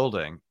that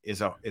building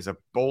is a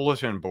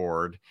bulletin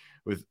board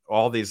with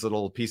all these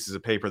little pieces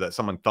of paper that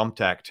someone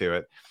thumbtacked to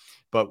it.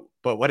 But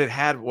what it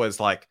had was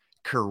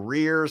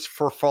careers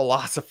for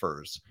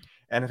philosophers.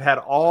 And it had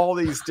all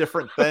these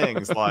different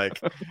things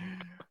like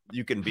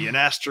you can be an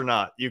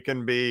astronaut, you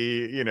can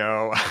be, a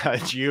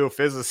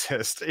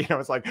geophysicist,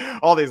 it's like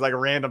all these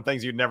random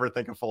things you'd never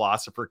think a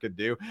philosopher could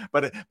do.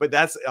 But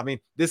that's,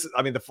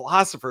 the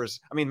philosophers,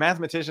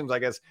 mathematicians, I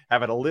guess,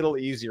 have it a little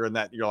easier in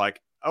that you're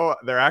like, oh,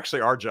 there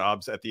actually are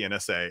jobs at the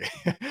NSA.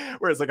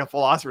 Whereas a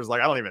philosopher is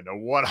like, I don't even know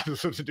what I'm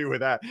supposed to do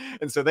with that.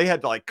 And so they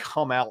had to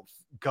come out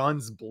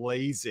guns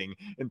blazing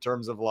in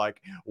terms of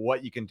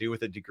what you can do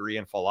with a degree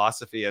in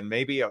philosophy. And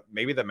maybe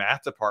the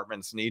math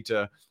departments need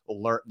to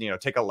learn,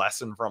 take a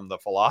lesson from the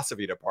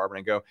philosophy department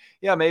and go,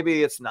 yeah,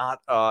 maybe it's not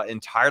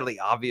entirely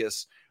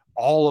obvious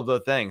all of the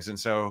things. And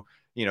so,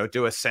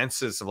 do a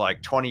census of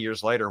 20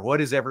 years later,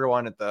 what is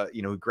everyone at the,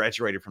 who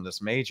graduated from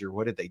this major,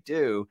 what did they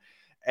do?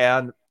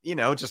 And,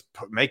 just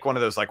make one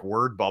of those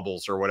word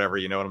bubbles or whatever,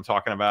 you know what I'm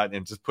talking about,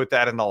 and just put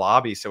that in the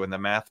lobby. So when the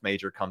math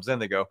major comes in,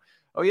 they go,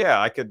 oh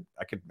yeah, I could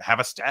have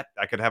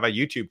I could have a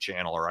YouTube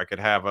channel, or I could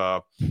have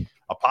a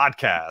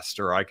podcast,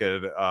 or I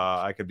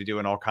could be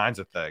doing all kinds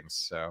of things.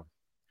 So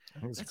I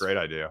think it's a great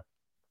idea.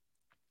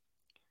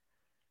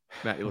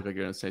 Matt, you look like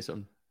you're going to say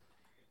something.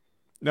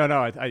 No,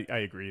 I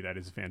agree. That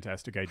is a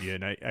fantastic idea.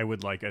 And I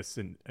would like us,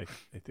 and I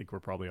think we're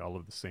probably all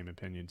of the same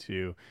opinion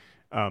too.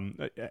 On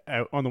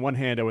the one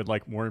hand, I would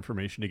like more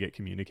information to get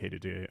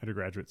communicated to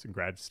undergraduates and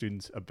grad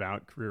students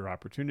about career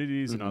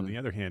opportunities. And on the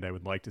other hand, I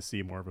would like to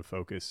see more of a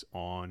focus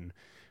on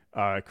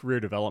career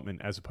development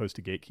as opposed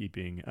to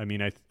gatekeeping. I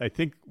mean, I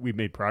think we've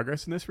made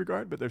progress in this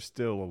regard, but there's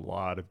still a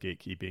lot of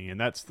gatekeeping.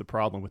 And that's the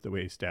problem with the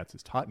way stats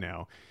is taught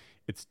now,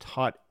 it's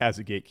taught as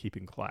a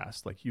gatekeeping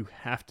class. Like, you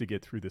have to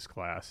get through this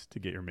class to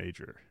get your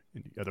major,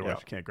 and otherwise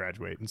you can't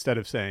graduate. Instead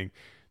of saying,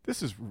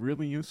 this is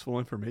really useful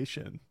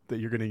information that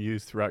you're going to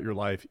use throughout your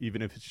life,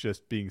 even if it's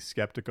just being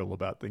skeptical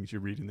about things you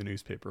read in the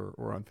newspaper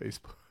or on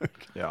Facebook.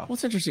 Yeah. Well,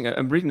 it's interesting.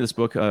 I'm reading this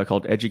book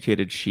called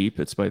Educated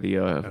Sheep. It's by the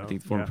I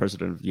think former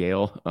president of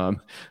Yale.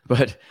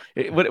 But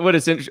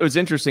what's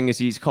interesting is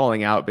he's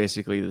calling out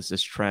basically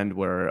this trend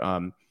where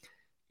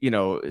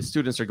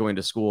students are going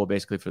to school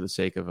basically for the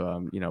sake of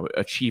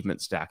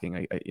achievement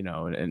stacking.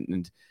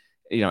 And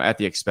at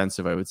the expense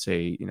of, I would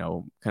say,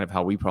 kind of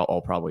how we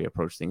all probably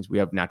approach things. We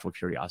have natural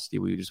curiosity.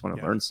 We just want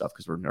to learn stuff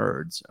because we're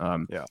nerds.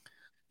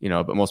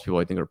 But most people,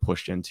 I think, are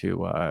pushed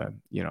into,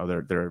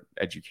 their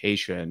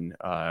education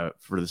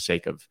for the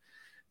sake of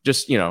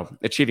just,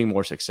 achieving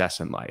more success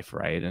in life.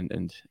 Right.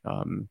 And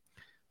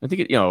I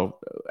think,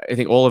 I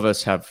think all of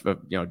us have,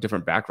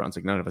 different backgrounds.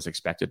 Like, none of us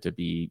expected to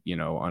be,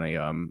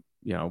 on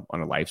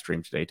a live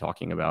stream today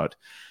talking about,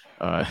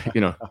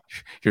 your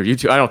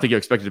YouTube. I don't think you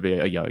expected to be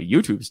a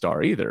YouTube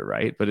star either,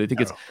 right? But I think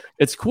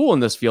it's cool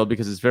in this field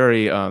because it's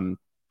very,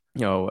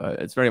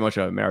 it's very much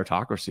a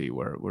meritocracy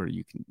where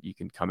you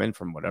can come in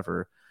from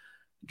whatever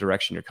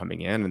direction you're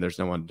coming in, and there's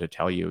no one to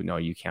tell you, no,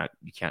 you can't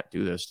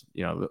do this.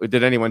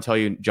 Did anyone tell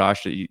you,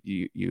 Josh, that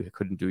you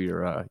couldn't do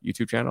your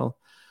YouTube channel?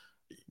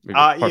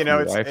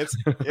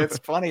 It's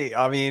funny.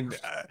 I mean.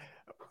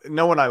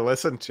 No one I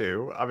listen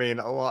to. I mean,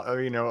 a lot.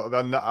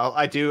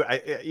 I do.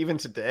 Even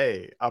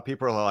today,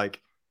 people are like,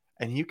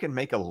 "And you can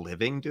make a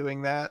living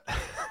doing that."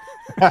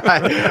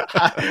 I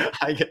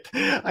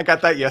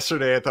got that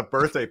yesterday at the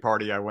birthday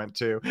party I went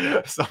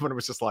to. Someone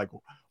was just like,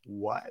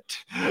 "What?"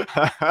 And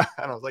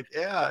I was like,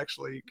 "Yeah,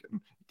 actually, you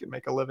can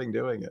make a living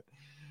doing it."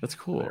 That's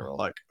cool. And they were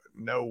like,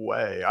 "No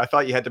way!" I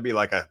thought you had to be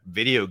like a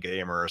video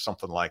gamer or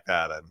something like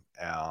that, and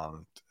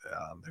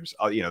there's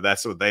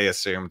that's what they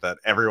assumed, that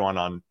everyone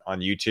on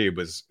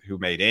YouTube who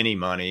made any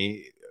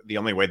money, the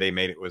only way they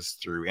made it was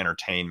through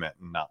entertainment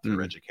and not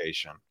through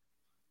education.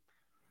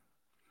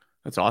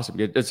 That's awesome.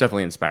 It's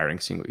definitely inspiring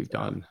seeing what you've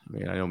done. I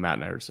mean, I know Matt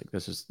and I are just like,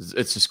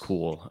 it's just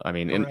cool. I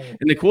mean, and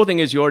the cool thing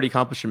is you already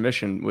accomplished your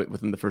mission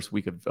within the first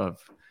week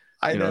of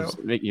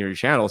making your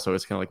channel. So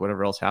it's kind of like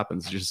whatever else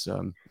happens, it's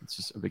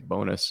just a big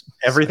bonus.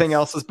 Everything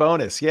else is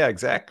bonus. Yeah,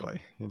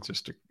 exactly. It's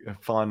just a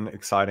fun,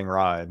 exciting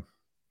ride.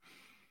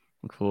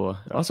 Cool.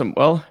 Awesome.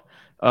 Well,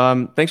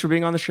 thanks for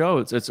being on the show.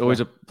 It's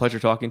always a pleasure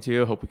talking to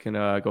you. Hope we can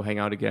go hang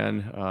out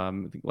again. I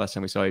think last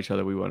time we saw each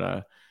other, we went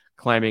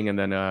climbing and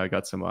then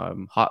got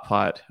some hot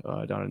pot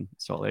down in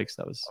Salt Lakes.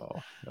 That was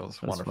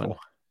wonderful. Fun.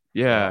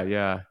 Yeah.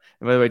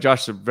 And by the way,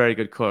 Josh is a very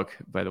good cook,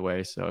 by the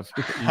way. So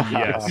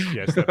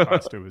yes, that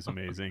pasta was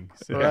amazing.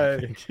 So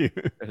thank you.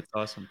 That's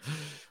awesome.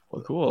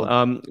 Well,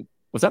 cool.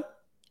 What's up?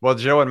 Well,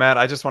 Joe and Matt,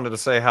 I just wanted to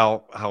say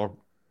how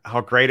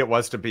great it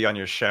was to be on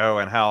your show,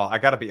 and how, I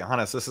got to be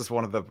honest, this is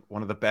one of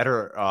the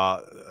better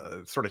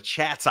sort of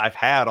chats I've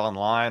had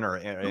online or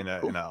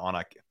on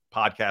a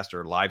podcast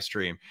or live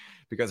stream,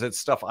 because it's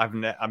stuff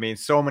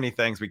so many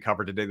things we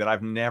covered today that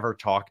I've never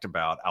talked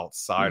about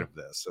outside of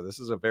this. So this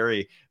is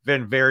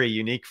been very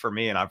unique for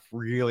me, and I've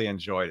really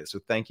enjoyed it. So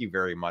thank you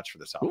very much for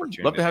this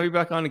opportunity. Love to have you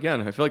back on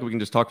again. I feel like we can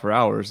just talk for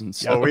hours. And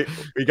so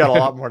we got a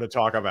lot more to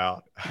talk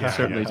about.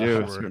 Certainly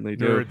do.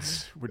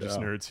 Nerds. We're just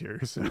nerds here.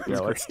 So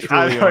let's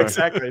truly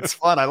exactly. It's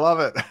fun. I love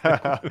it.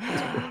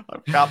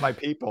 I've got my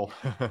people.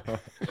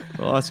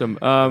 Well, awesome.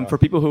 For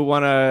people who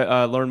want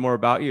to learn more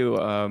about you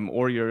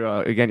or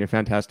your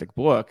fantastic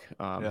book,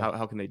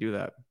 how can they do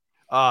that?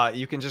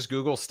 You can just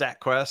Google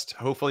StatQuest.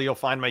 Hopefully you'll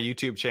find my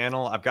YouTube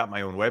channel. I've got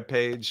my own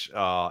webpage,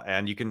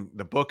 and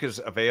the book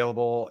is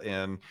available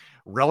in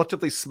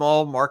relatively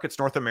small markets,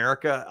 North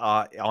America,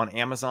 on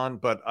Amazon,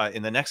 but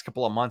in the next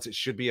couple of months, it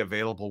should be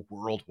available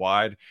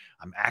worldwide.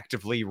 I'm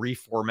actively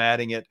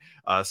reformatting it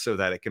so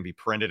that it can be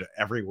printed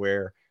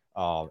everywhere.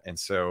 And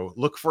so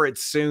look for it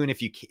soon.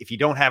 If you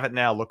don't have it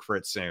now, look for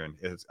it soon.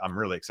 I'm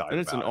really excited.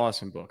 And it's an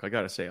awesome book. I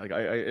gotta say, like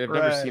I've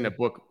never seen a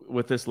book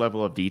with this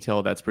level of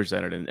detail that's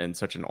presented in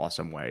such an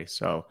awesome way.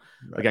 So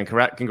again,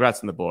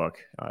 congrats on the book.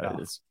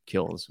 It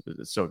kills.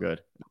 It's so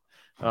good.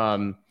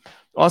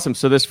 Awesome.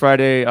 So this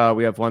Friday,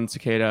 we have Juan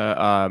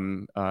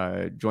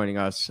Cicada joining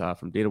us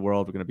from Data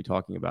World. We're going to be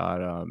talking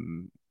about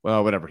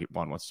whatever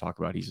Juan wants to talk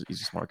about. He's a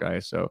smart guy.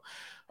 So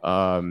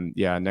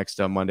next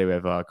Monday we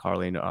have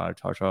Carlene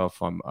Tarchow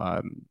from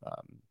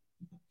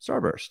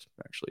Starburst.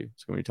 Actually,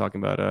 it's going to be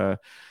talking about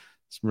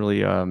some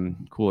really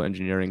cool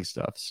engineering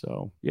stuff.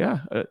 So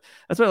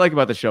that's what I like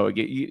about the show.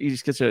 You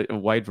just get a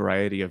wide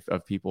variety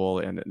of people,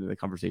 and the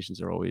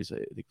conversations are always,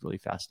 I think, really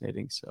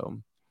fascinating.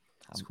 So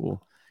that's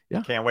cool.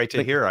 Yeah, can't wait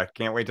to hear. I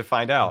can't wait to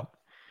find out.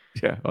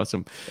 Yeah,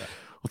 awesome. Yeah.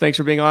 Well, thanks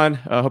for being on.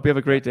 Hope you have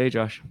a great day,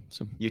 Josh.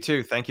 You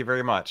too. Thank you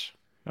very much.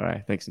 All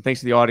right, thanks, and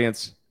thanks to the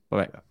audience.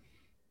 Bye.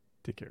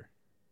 Take care.